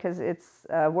plan, because it's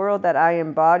a world that I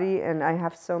embody and I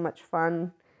have so much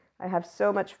fun. I have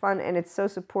so much fun, and it's so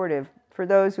supportive for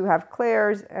those who have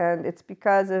clairs. And it's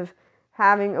because of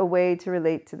having a way to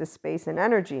relate to the space and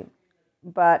energy.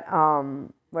 But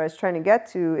what I was trying to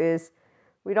get to is,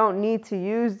 we don't need to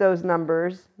use those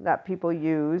numbers that people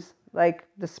use, like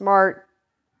the smart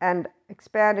and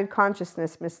expanded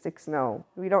consciousness mystics know.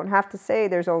 We don't have to say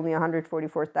there's only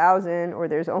 144,000 or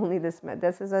there's only this.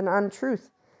 This is an untruth.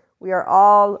 We are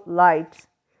all light,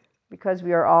 because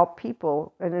we are all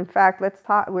people. And in fact, let's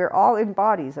talk, we're all in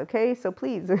bodies, okay? So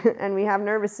please, and we have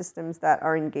nervous systems that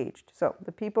are engaged. So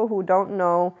the people who don't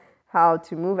know how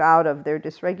to move out of their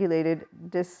dysregulated,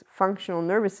 dysfunctional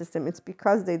nervous system, it's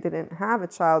because they didn't have a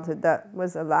childhood that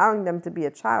was allowing them to be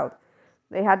a child.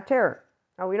 They had terror.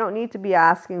 Now, we don't need to be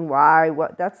asking why,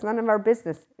 what, that's none of our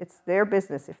business. It's their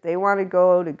business. If they want to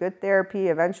go to good therapy,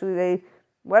 eventually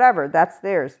whatever, that's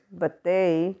theirs. But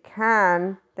they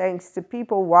can, thanks to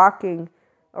people walking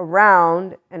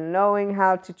around and knowing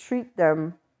how to treat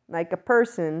them like a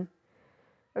person,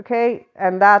 okay?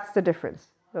 And that's the difference.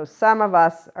 So some of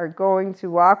us are going to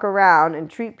walk around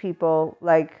and treat people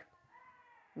like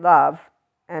love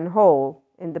and whole,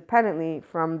 independently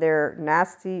from their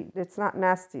nasty, it's not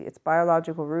nasty, it's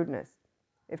biological rudeness.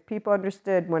 If people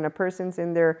understood when a person's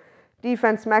in their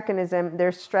defense mechanism,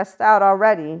 they're stressed out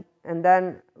already, and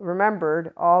then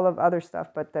remembered all of other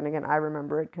stuff. But then again, I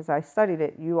remember it because I studied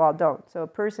it. You all don't. So a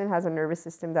person has a nervous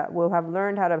system that will have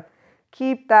learned how to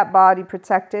keep that body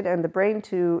protected, and the brain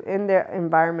too, in the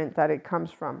environment that it comes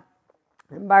from.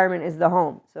 Environment is the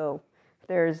home. So if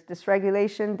there's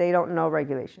dysregulation, they don't know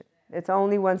regulation. It's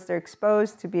only once they're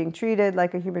exposed to being treated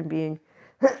like a human being.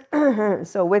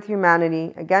 So with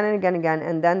humanity, again and again and again,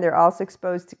 and then they're also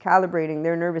exposed to calibrating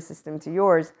their nervous system to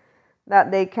yours, that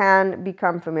they can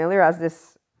become familiar. As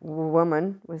this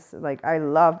woman was like, I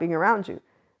love being around you.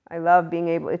 I love being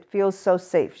able, it feels so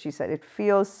safe. She said, it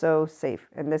feels so safe.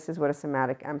 And this is what a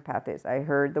somatic empath is. I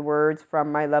heard the words from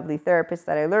my lovely therapist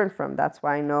that I learned from. That's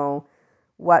why I know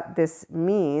what this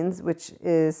means, which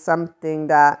is something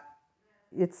that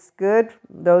it's good.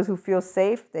 Those who feel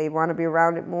safe, they want to be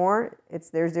around it more. It's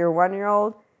their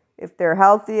 0-1-year-old. If they're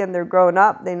healthy and they're grown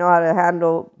up, they know how to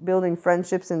handle building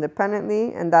friendships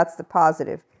independently, and that's the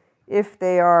positive. If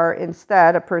they are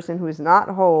instead a person who is not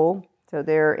whole, so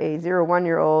they're a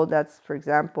 0-1-year-old that's, for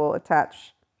example,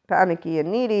 attached, panicky, and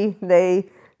needy, they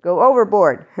go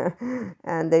overboard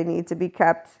and they need to be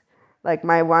kept, like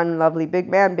my one lovely big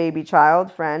man baby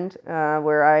child friend,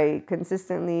 where I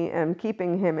consistently am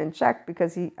keeping him in check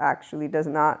because he actually does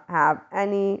not have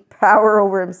any power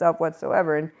over himself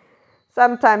whatsoever. And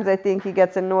sometimes I think he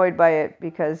gets annoyed by it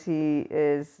because he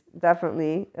is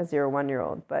definitely a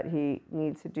 0-1-year-old, but he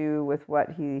needs to do with what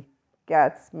he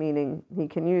gets, meaning he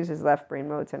can use his left brain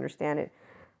mode to understand it.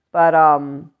 But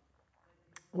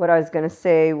what I was going to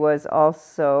say was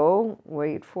also,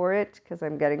 wait for it because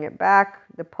I'm getting it back,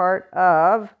 the part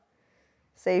of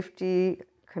safety,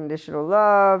 conditional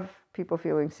love, people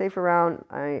feeling safe around.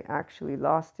 I actually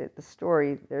lost it, the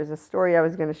story. There's a story I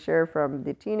was going to share from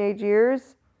the teenage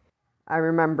years. I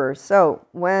remember. So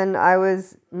when I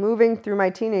was moving through my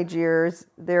teenage years,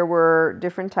 there were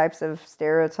different types of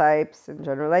stereotypes and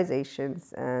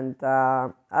generalizations and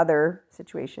other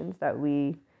situations that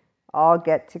we all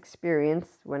get to experience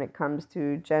when it comes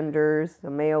to genders, the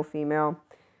male, female.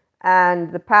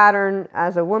 And the pattern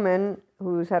as a woman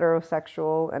who's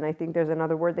heterosexual, and I think there's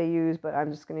another word they use, but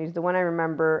I'm just going to use the one I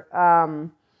remember.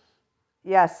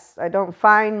 Yes, I don't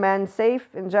find men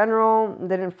safe in general.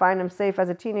 Didn't find them safe as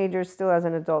a teenager. Still as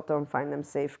an adult, don't find them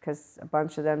safe because a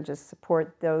bunch of them just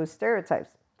support those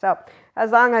stereotypes. So as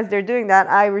long as they're doing that,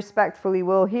 I respectfully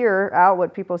will hear out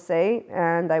what people say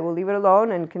and I will leave it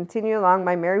alone and continue along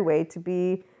my merry way to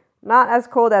be not as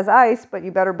cold as ice, but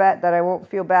you better bet that I won't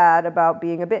feel bad about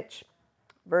being a bitch.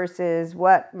 Versus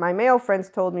what my male friends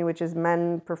told me, which is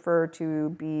men prefer to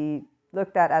be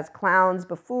looked at as clowns,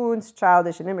 buffoons,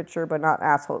 childish and immature, but not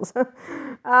assholes.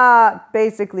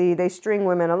 Basically, they string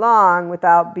women along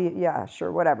without yeah, sure,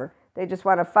 whatever. They just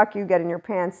want to fuck you, get in your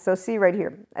pants. So see right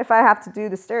here. If I have to do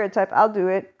the stereotype, I'll do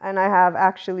it. And I have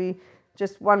actually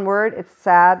just one word. It's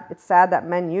sad. It's sad that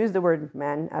men use the word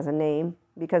men as a name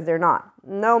because they're not.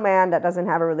 No man that doesn't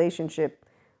have a relationship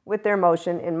with their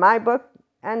emotion, in my book,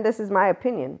 and this is my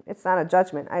opinion. It's not a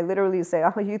judgment. I literally say,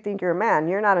 oh, you think you're a man.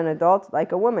 You're not an adult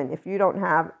like a woman. If you don't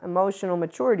have emotional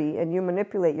maturity and you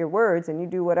manipulate your words and you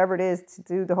do whatever it is to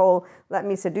do the whole let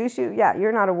me seduce you, yeah,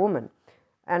 you're not a woman.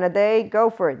 And they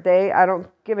go for it. I don't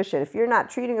give a shit. If you're not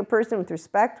treating a person with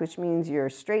respect, which means you're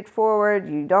straightforward,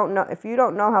 if you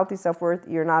don't know healthy self-worth,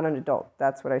 you're not an adult.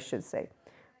 That's what I should say.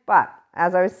 But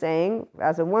as I was saying,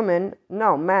 as a woman,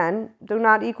 no, men do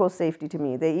not equal safety to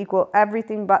me. They equal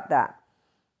everything but that.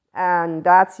 And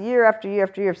that's year after year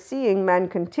after year of seeing men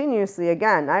continuously.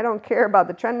 Again, I don't care about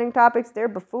the trending topics. They're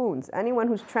buffoons. Anyone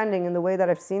who's trending in the way that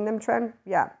I've seen them trend,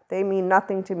 yeah, they mean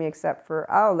nothing to me except for,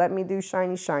 oh, let me do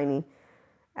shiny, shiny.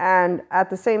 And at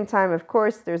the same time, of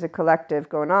course, there's a collective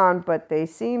going on, but they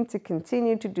seem to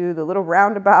continue to do the little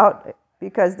roundabout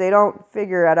because they don't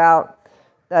figure it out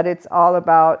that it's all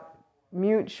about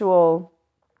mutual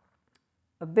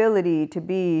ability to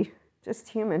be just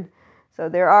human. So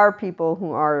there are people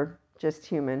who are just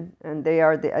human, and they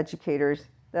are the educators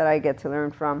that I get to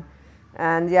learn from.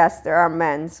 And yes, there are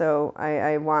men, so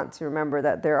I want to remember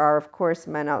that there are, of course,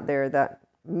 men out there that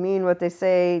mean what they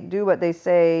say, do what they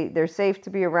say, they're safe to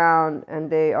be around, and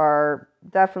they are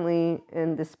definitely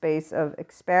in the space of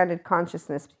expanded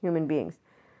consciousness human beings.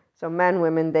 So men,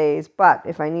 women, theys. But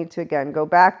if I need to, again, go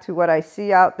back to what I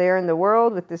see out there in the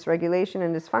world with dysregulation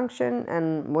and dysfunction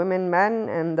and women, men,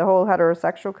 and the whole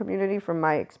heterosexual community from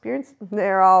my experience,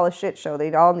 they're all a shit show.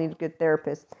 They all need good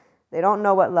therapists. They don't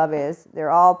know what love is. They're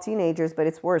all teenagers, but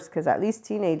it's worse because at least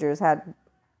teenagers had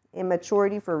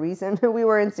immaturity for a reason. We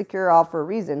were insecure all for a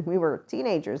reason. We were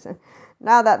teenagers. And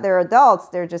now that they're adults,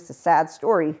 they're just a sad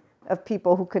story of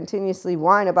people who continuously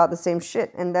whine about the same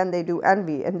shit, and then they do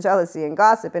envy and jealousy and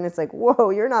gossip, and it's like,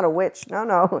 whoa, you're not a witch.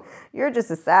 No, you're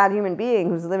just a sad human being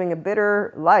who's living a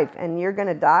bitter life, and you're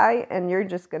gonna die, and you're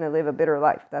just gonna live a bitter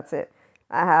life. That's it.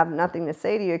 I have nothing to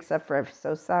say to you except for I'm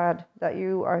so sad that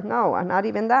you are, no, not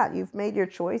even that. You've made your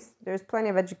choice. There's plenty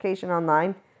of education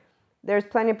online. There's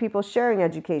plenty of people sharing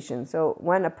education. So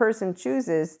when a person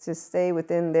chooses to stay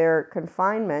within their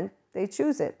confinement, they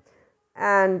choose it.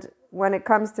 And when it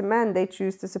comes to men, they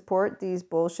choose to support these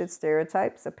bullshit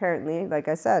stereotypes. Apparently, like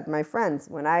I said, my friends,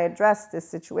 when I address this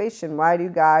situation, why do you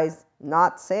guys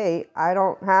not say, I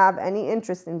don't have any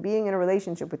interest in being in a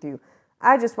relationship with you.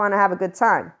 I just want to have a good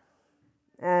time.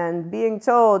 And being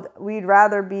told we'd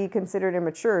rather be considered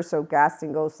immature, so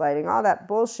gasting, gaslighting, all that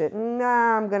bullshit.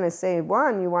 Nah, I'm going to say,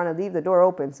 one, you want to leave the door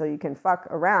open so you can fuck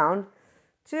around.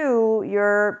 Two,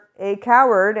 you're a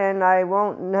coward, and I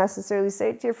won't necessarily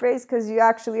say it to your face because you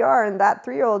actually are. And that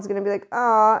 3-year-old's going to be like,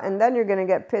 ah, and then you're going to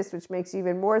get pissed, which makes you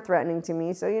even more threatening to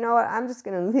me. So you know what? I'm just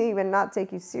going to leave and not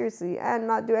take you seriously and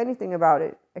not do anything about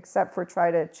it except for try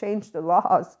to change the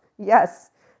laws. Yes,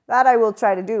 that I will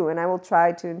try to do. And I will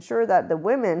try to ensure that the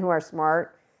women who are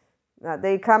smart,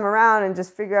 they come around and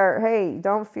just figure out, hey,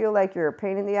 don't feel like you're a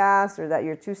pain in the ass or that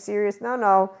you're too serious.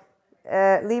 No.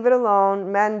 Leave it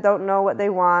alone. Men don't know what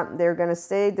they want. They're going to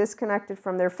stay disconnected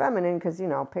from their feminine because,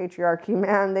 patriarchy,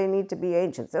 man, they need to be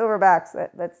ancient silverbacks.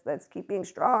 Let's keep being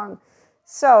strong.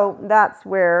 So that's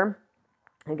where,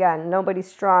 again,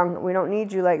 nobody's strong. We don't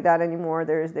need you like that anymore.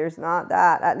 There's not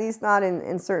that, at least not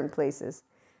in certain places.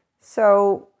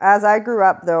 So as I grew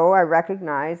up, though, I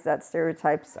recognized that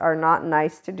stereotypes are not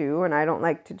nice to do, and I don't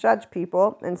like to judge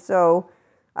people. And so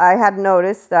I had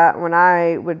noticed that when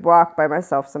I would walk by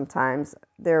myself sometimes,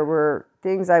 there were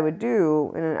things I would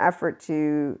do in an effort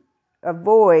to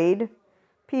avoid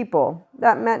people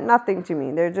that meant nothing to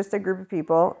me. They're just a group of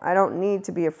people. I don't need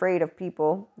to be afraid of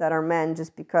people that are men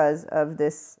just because of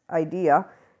this idea.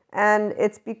 And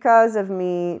it's because of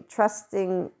me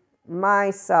trusting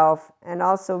myself and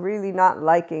also really not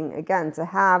liking, again, to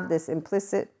have this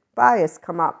implicit bias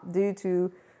come up due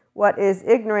to what is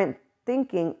ignorant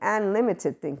thinking and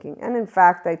limited thinking. And in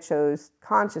fact, I chose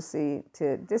consciously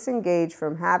to disengage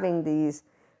from having these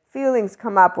feelings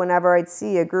come up whenever I'd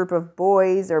see a group of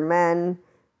boys or men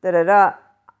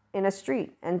in a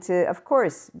street, and to, of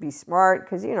course, be smart,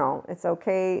 because it's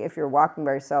okay if you're walking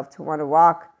by yourself to want to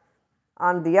walk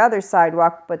on the other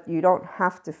sidewalk, but you don't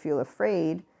have to feel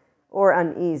afraid or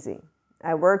uneasy.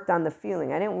 I worked on the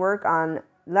feeling. I didn't work on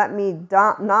let me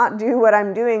not do what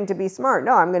I'm doing to be smart.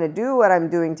 No, I'm going to do what I'm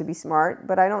doing to be smart,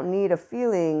 but I don't need a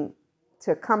feeling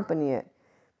to accompany it.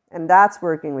 And that's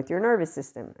working with your nervous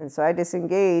system. And so I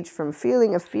disengaged from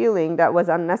feeling a feeling that was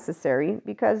unnecessary,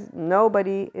 because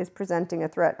nobody is presenting a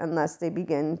threat unless they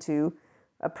begin to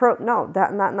approach. No,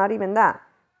 not even that.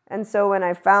 And so when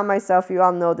I found myself, you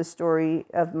all know the story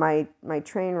of my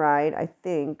train ride, I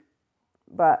think.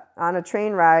 But on a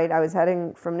train ride, I was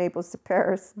heading from Naples to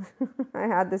Paris. I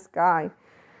had this guy.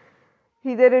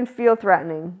 He didn't feel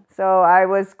threatening. So I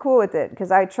was cool with it because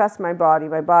I trust my body.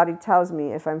 My body tells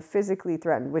me if I'm physically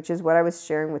threatened, which is what I was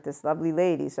sharing with this lovely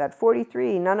lady. So at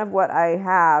 43, none of what I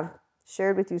have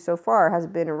shared with you so far has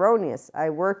been erroneous. I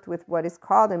worked with what is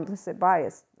called implicit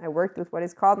bias. I worked with what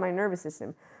is called my nervous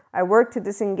system. I work to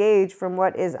disengage from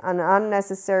what is an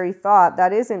unnecessary thought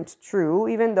that isn't true,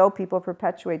 even though people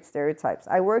perpetuate stereotypes.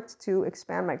 I worked to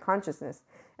expand my consciousness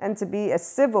and to be a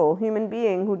civil human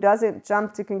being who doesn't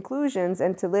jump to conclusions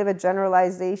and to live a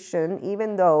generalization,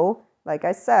 even though, like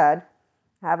I said,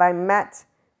 have I met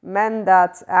men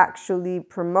that actually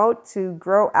promote to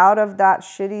grow out of that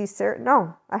shitty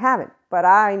No, I haven't. But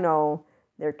I know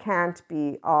there can't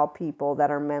be all people that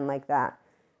are men like that,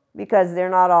 because they're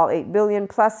not all 8 billion.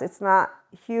 Plus, it's not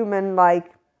human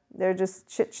like. They're just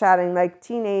chit-chatting like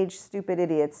teenage stupid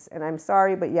idiots. And I'm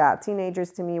sorry, but yeah,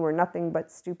 teenagers to me were nothing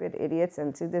but stupid idiots.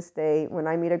 And to this day, when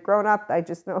I meet a grown-up, I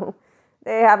just know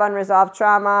they have unresolved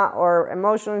trauma or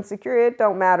emotional insecurity. It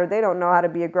don't matter. They don't know how to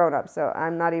be a grown-up. So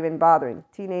I'm not even bothering.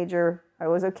 Teenager, I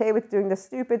was okay with doing the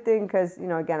stupid thing because,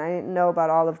 again, I didn't know about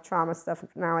all of trauma stuff.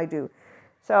 Now I do.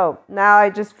 So now I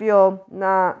just feel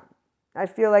I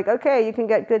feel like, okay, you can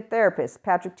get good therapists.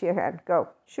 Patrick to your hand. Go.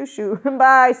 Shoo.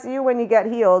 Bye. See you when you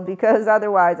get healed, because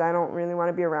otherwise I don't really want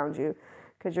to be around you,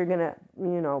 because you're going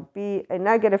to, be a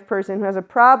negative person who has a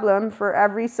problem for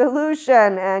every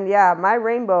solution. And yeah, my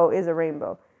rainbow is a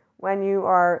rainbow. When you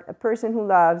are a person who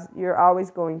loves, you're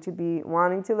always going to be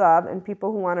wanting to love. And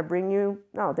people who want to bring you,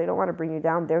 no, they don't want to bring you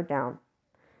down. They're down.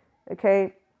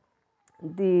 Okay.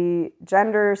 The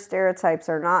gender stereotypes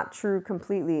are not true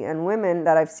completely, and women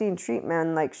that I've seen treat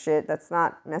men like shit, that's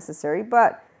not necessary.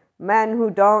 But men who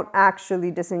don't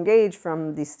actually disengage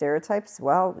from these stereotypes,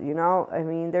 well,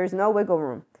 there's no wiggle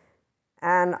room.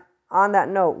 And on that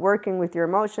note, working with your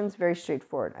emotions, very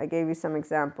straightforward. I gave you some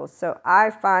examples. So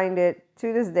I find it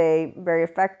to this day very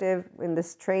effective. In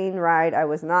this train ride, I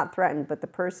was not threatened, but the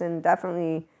person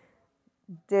definitely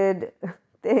did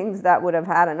things that would have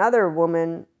had another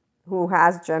woman who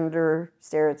has gender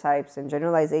stereotypes and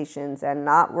generalizations and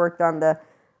not worked on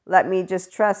let me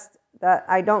just trust that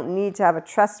I don't need to have a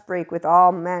trust break with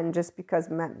all men just because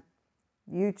men.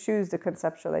 You choose the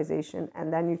conceptualization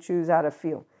and then you choose how to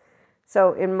feel.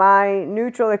 So in my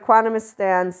neutral equanimous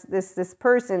stance, this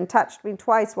person touched me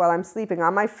twice while I'm sleeping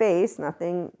on my face,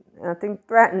 nothing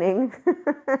threatening.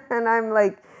 And I'm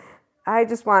like, I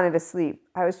just wanted to sleep.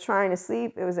 I was trying to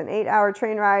sleep. It was an 8-hour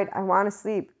train ride. I want to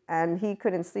sleep. And he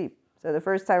couldn't sleep. So the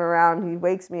first time around, he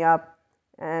wakes me up,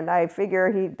 and I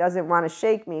figure he doesn't want to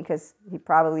shake me because he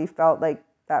probably felt like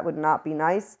that would not be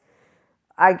nice,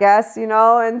 I guess,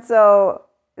 and so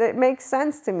it makes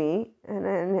sense to me.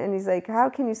 And he's like, how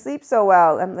can you sleep so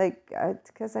well? I'm like,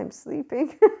 because I'm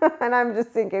sleeping. And I'm just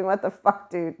thinking, what the fuck,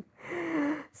 dude?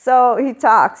 So he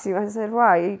talks. I said,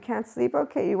 why? You can't sleep?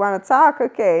 Okay. You want to talk?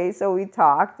 Okay. So we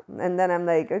talked. And then I'm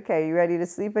like, okay, you ready to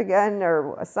sleep again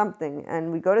or something?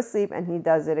 And we go to sleep, and he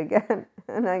does it again.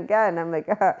 And again, I'm like,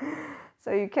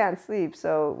 so you can't sleep.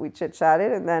 So we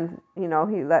chit-chatted, and then,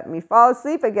 he let me fall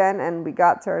asleep again, and we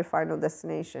got to our final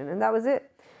destination. And that was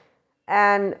it.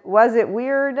 And was it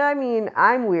weird? I mean,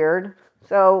 I'm weird.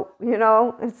 So,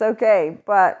 it's okay.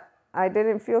 But I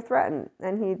didn't feel threatened,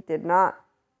 and he did not,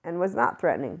 and was not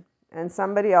threatening. And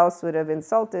somebody else would have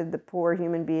insulted the poor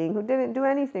human being who didn't do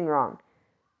anything wrong.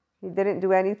 He didn't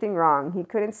do anything wrong. He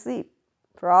couldn't sleep.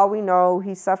 For all we know,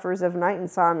 he suffers of night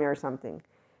insomnia or something.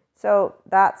 So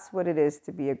that's what it is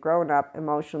to be a grown-up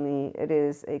emotionally. It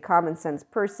is a common sense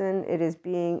person. It is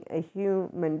being a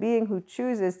human being who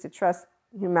chooses to trust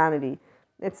humanity.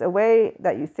 It's a way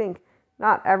that you think.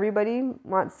 Not everybody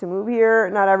wants to move here.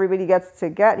 Not everybody gets to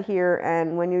get here.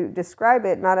 And when you describe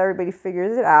it, not everybody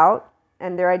figures it out.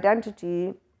 And their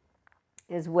identity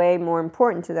is way more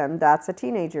important to them. That's a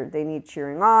teenager. They need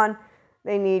cheering on.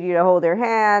 They need you to hold their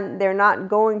hand. They're not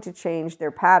going to change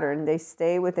their pattern. They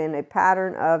stay within a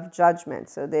pattern of judgment.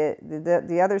 So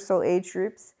the other soul age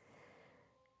groups.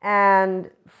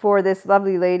 And for this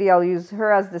lovely lady, I'll use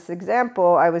her as this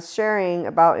example. I was sharing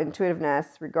about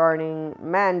intuitiveness regarding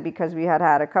men because we had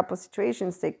a couple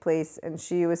situations take place, and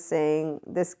she was saying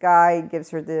this guy gives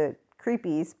her the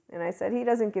creepies. And I said, he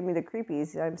doesn't give me the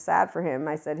creepies. I'm sad for him.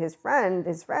 I said, his friend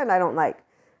I don't like.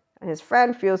 His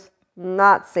friend feels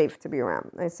not safe to be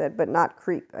around. I said, but not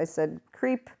creep. I said,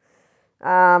 creep.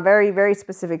 Very, very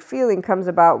specific feeling comes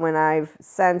about when I've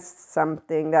sensed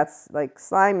something that's like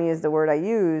slimy is the word I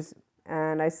use.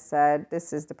 And I said,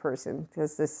 this is the person,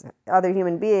 because this other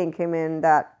human being came in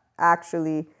that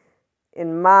actually,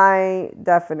 in my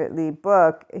definitely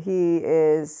book, he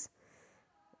is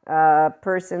a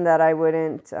person that I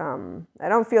wouldn't, I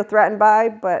don't feel threatened by,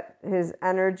 but his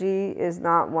energy is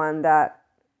not one that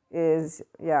is,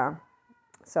 yeah.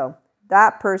 So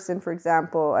that person, for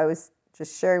example, I was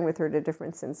just sharing with her the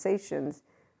different sensations,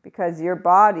 because your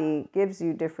body gives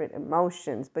you different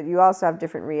emotions, but you also have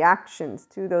different reactions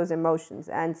to those emotions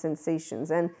and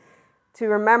sensations. And to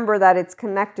remember that it's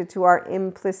connected to our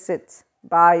implicit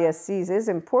biases is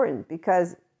important,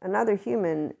 because another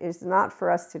human is not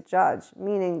for us to judge,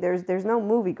 meaning there's no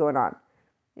movie going on.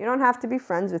 You don't have to be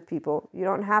friends with people. You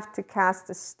don't have to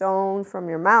cast a stone from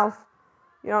your mouth.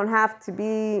 You don't have to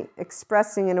be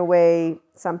expressing in a way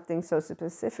something so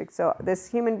specific. So this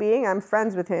human being, I'm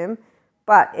friends with him.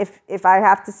 But if I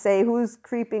have to say who's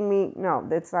creeping me, no,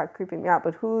 that's not creeping me out.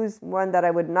 But who's one that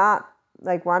I would not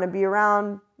like want to be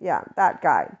around? Yeah, that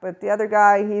guy. But the other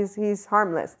guy, he's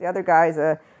harmless. The other guy is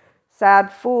a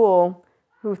sad fool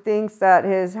who thinks that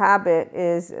his habit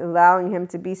is allowing him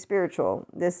to be spiritual.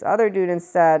 This other dude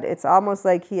instead, it's almost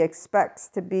like he expects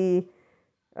to be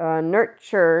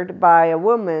nurtured by a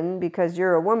woman because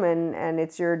you're a woman and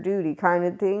it's your duty kind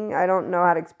of thing. I don't know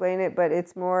how to explain it, but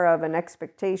it's more of an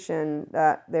expectation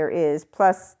that there is,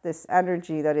 plus this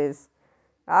energy that is,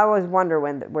 I always wonder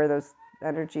where those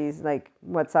energies, like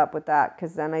what's up with that,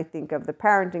 because then I think of the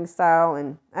parenting style.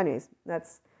 And anyways,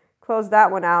 let's close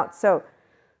that one out. So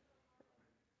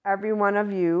every one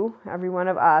of you, every one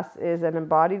of us is an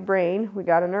embodied brain. We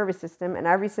got a nervous system, and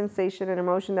every sensation and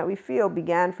emotion that we feel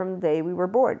began from the day we were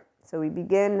born. So we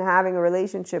begin having a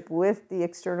relationship with the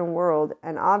external world,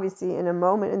 and obviously in a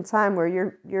moment in time where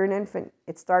you're an infant,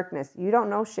 it's darkness. You don't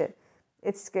know shit.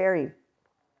 It's scary.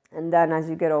 And then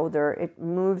as you get older, it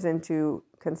moves into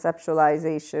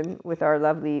conceptualization with our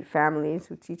lovely families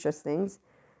who teach us things.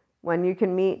 When you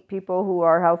can meet people who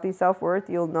are healthy self-worth,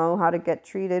 you'll know how to get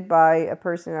treated by a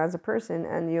person as a person,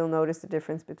 and you'll notice the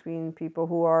difference between people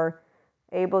who are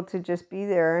able to just be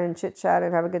there and chit-chat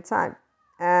and have a good time,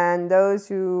 and those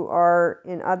who are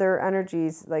in other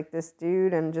energies like this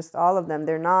dude and just all of them.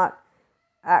 They're not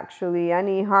actually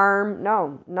any harm.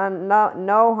 No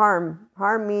harm.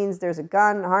 Harm means there's a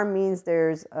gun. Harm means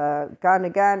there's a gun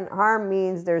again. Harm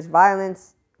means there's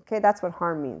violence. Okay, that's what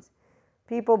harm means.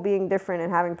 People being different and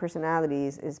having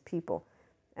personalities is people.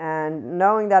 And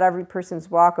knowing that every person's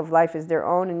walk of life is their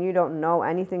own and you don't know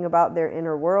anything about their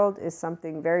inner world is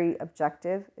something very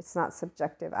objective. It's not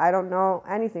subjective. I don't know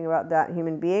anything about that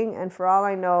human being. And for all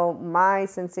I know, my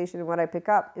sensation and what I pick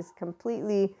up is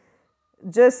completely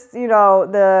just,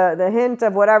 the hint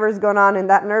of whatever's going on in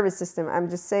that nervous system. I'm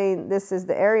just saying this is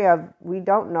the area of we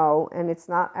don't know, and it's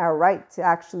not our right to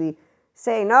actually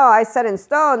say, no, I set in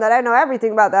stone that I know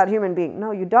everything about that human being.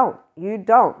 No, you don't. You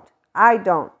don't. I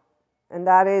don't. And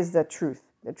that is the truth.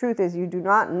 The truth is you do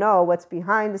not know what's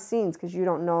behind the scenes because you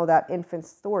don't know that infant's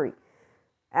story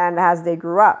and as they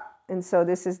grew up. And so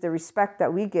this is the respect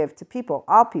that we give to people,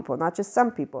 all people, not just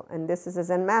some people. And this is a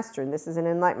Zen master, and this is an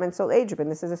Enlightenment soul age group,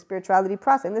 and this is a spirituality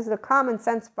process, and this is a common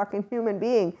sense fucking human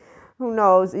being who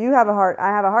knows you have a heart, I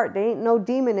have a heart. There ain't no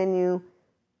demon in you.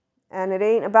 And it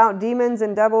ain't about demons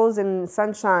and devils and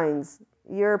sunshines.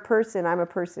 You're a person, I'm a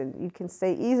person. You can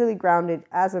stay easily grounded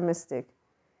as a mystic.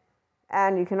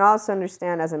 And you can also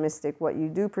understand as a mystic what you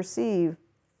do perceive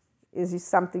is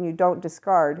something you don't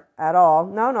discard at all.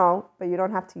 No, but you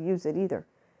don't have to use it either.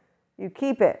 You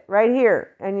keep it right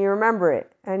here and you remember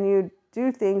it and you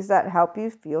do things that help you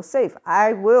feel safe.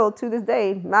 I will, to this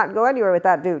day, not go anywhere with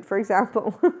that dude, for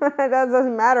example. That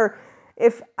doesn't matter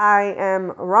if I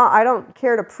am wrong. I don't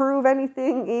care to prove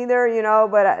anything either,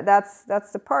 but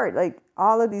that's the part. Like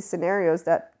all of these scenarios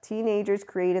that teenagers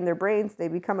create in their brains, they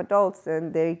become adults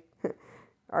and they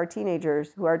are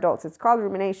teenagers who are adults. It's called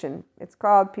rumination. It's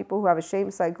called people who have a shame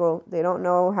cycle. They don't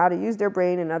know how to use their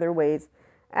brain in other ways.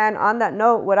 And on that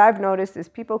note, what I've noticed is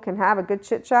people can have a good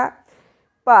chit chat,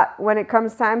 but when it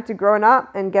comes time to growing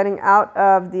up and getting out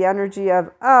of the energy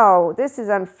of, oh, this is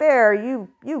unfair, you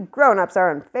grown-ups are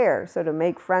unfair. So to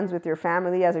make friends with your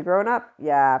family as a grown-up,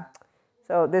 yeah.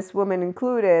 So this woman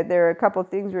included, there are a couple of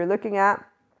things we were looking at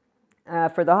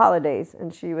for the holidays,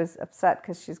 and she was upset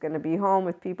because she's going to be home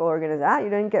with people who are going to say, you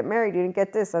didn't get married, you didn't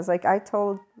get this. I was like, I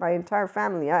told my entire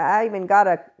family. I even got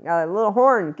a little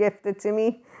horn gifted to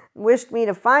me, wished me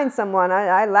to find someone.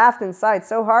 I laughed inside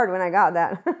so hard when I got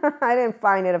that. I didn't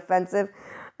find it offensive.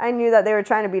 I knew that they were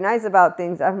trying to be nice about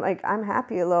things. I'm like, I'm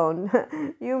happy alone.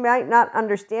 You might not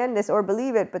understand this or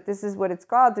believe it, but this is what it's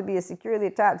called to be a securely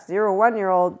attached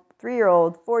 0-1-year-old,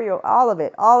 3-year-old, 4-year-old, all of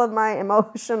it, all of my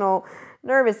emotional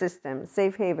nervous system,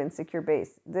 safe haven, secure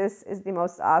base. This is the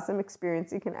most awesome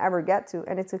experience you can ever get to,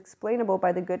 and it's explainable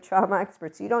by the good trauma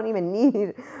experts. You don't even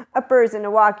need a person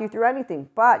to walk you through anything,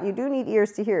 but you do need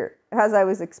ears to hear. As I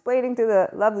was explaining to the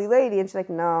lovely lady, and she's like,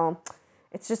 no,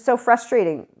 it's just so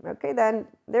frustrating. Okay, then,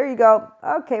 there you go.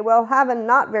 Okay, well, have a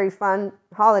not very fun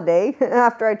holiday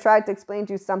after I tried to explain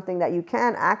to you something that you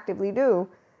can actively do,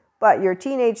 but your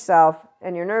teenage self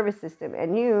and your nervous system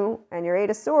and you and your 8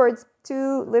 of Swords,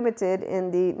 too limited in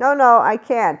the, no, I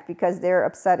can't, because they're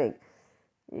upsetting.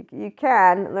 You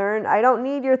can learn, I don't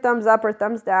need your thumbs up or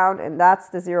thumbs down, and that's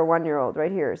the 0-1-year-old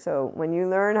right here. So when you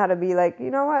learn how to be like, you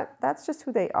know what, that's just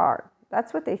who they are.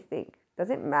 That's what they think.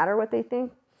 Does it matter what they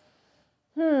think?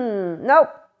 Nope.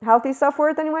 Healthy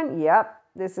self-worth, anyone? Yep.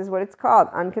 This is what it's called.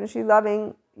 Unconditionally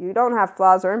loving. You don't have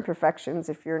flaws or imperfections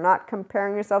if you're not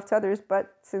comparing yourself to others.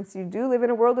 But since you do live in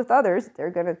a world with others, they're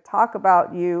going to talk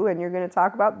about you and you're going to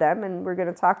talk about them. And we're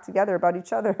going to talk together about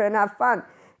each other and have fun.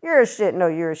 You're a shit. No,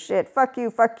 you're a shit. Fuck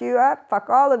you. Fuck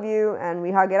all of you. And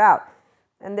we hug it out.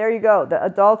 And there you go. The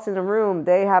adults in the room,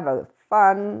 they have a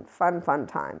fun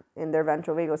time in their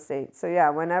ventral vagal state. So yeah,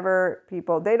 whenever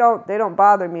people, they don't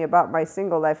bother me about my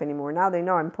single life anymore. Now they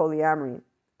know I'm polyamory.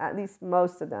 At least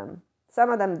most of them. Some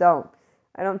of them don't.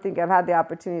 I don't think I've had the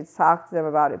opportunity to talk to them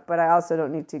about it, but I also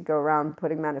don't need to go around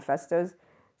putting manifestos.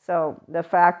 So the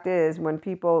fact is, when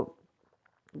people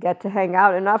get to hang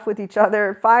out enough with each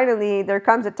other, finally there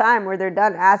comes a time where they're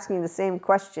done asking the same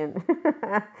question.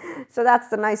 So that's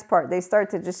the nice part. They start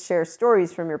to just share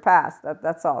stories from your past.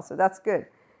 That's all. So that's good.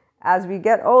 As we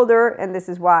get older, and this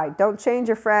is why, don't change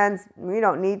your friends. We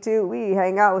don't need to. We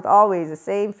hang out with always the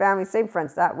same family, same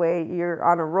friends. That way you're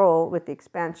on a roll with the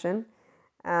expansion.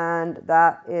 And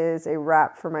that is a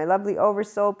wrap for my lovely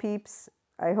Oversoul peeps.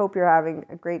 I hope you're having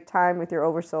a great time with your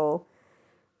Oversoul.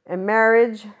 A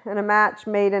marriage and a match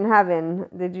made in heaven.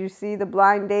 Did you see the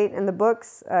blind date in the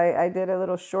books? I did a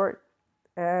little short,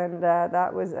 and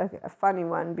that was a funny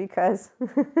one because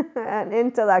an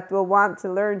intellect will want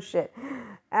to learn shit.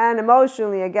 And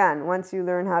emotionally, again, once you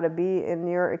learn how to be in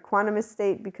your equanimous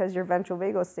state, because your ventral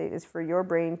vagal state is for your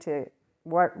brain to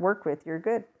work with, you're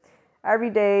good.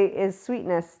 Every day is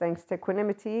sweetness thanks to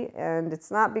equanimity, and it's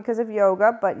not because of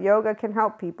yoga, but yoga can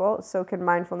help people. So can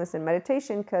mindfulness and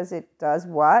meditation, because it does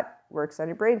what? Works on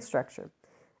your brain structure.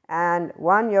 And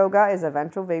one yoga is a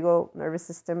ventral vagal nervous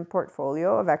system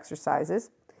portfolio of exercises.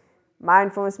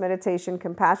 Mindfulness, meditation,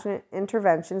 compassionate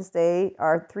interventions, they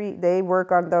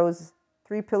work on those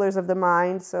 3 pillars of the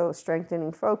mind. So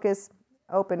strengthening focus,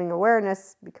 opening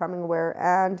awareness, becoming aware,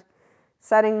 and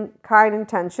setting kind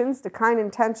intentions. The kind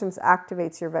intentions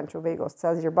activates your ventral vagus,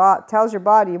 tells your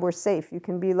body we're safe, you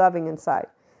can be loving inside.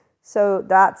 So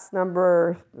that's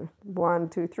number 1,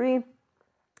 2, 3.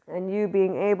 And you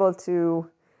being able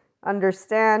to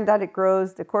understand that it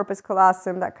grows the corpus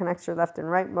callosum that connects your left and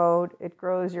right mode. It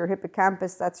grows your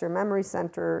hippocampus, that's your memory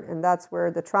center, and that's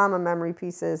where the trauma memory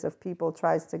pieces of people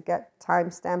tries to get time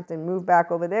stamped and move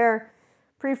back over there.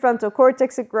 Prefrontal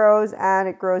cortex, it grows, and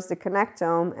it grows the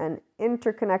connectome. And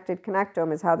interconnected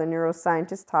connectome is how the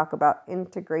neuroscientists talk about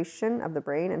integration of the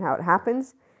brain and how it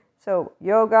happens. So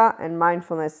yoga and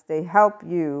mindfulness, they help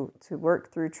you to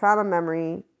work through trauma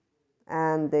memory,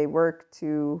 and they work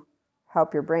to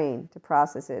help your brain to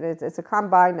process it. It's a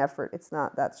combined effort. It's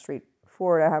not that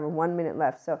straightforward. I have 1 minute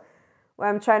left. So what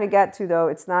I'm trying to get to, though,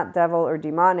 it's not devil or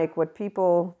demonic. What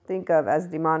people think of as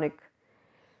demonic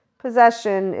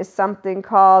possession is something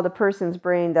called a person's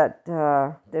brain that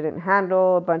didn't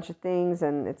handle a bunch of things,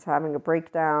 and it's having a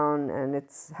breakdown, and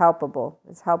it's helpable.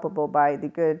 It's helpable by the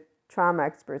good trauma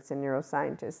experts and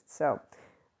neuroscientists. So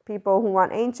people who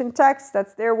want ancient texts,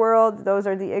 that's their world. Those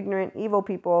are the ignorant, evil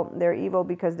people. They're evil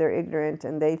because they're ignorant,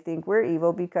 and they think we're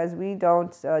evil because we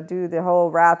don't do the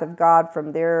whole wrath of God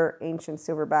from their ancient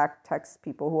silverback text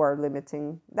people who are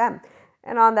limiting them.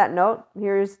 And on that note,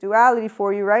 here's duality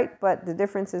for you, right? But the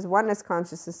difference is oneness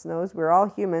consciousness knows we're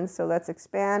all humans, so let's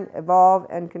expand, evolve,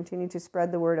 and continue to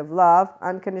spread the word of love,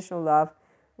 unconditional love.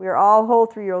 We are all whole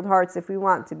 3-year-old hearts if we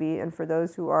want to be, and for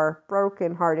those who are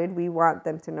broken-hearted, we want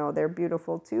them to know they're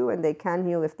beautiful too, and they can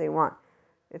heal if they want.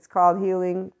 It's called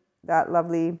healing that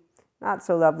lovely, not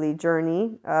so lovely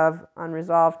journey of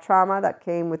unresolved trauma that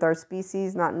came with our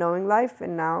species not knowing life,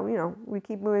 and now, we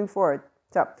keep moving forward.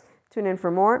 So tune in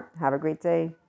for more. Have a great day.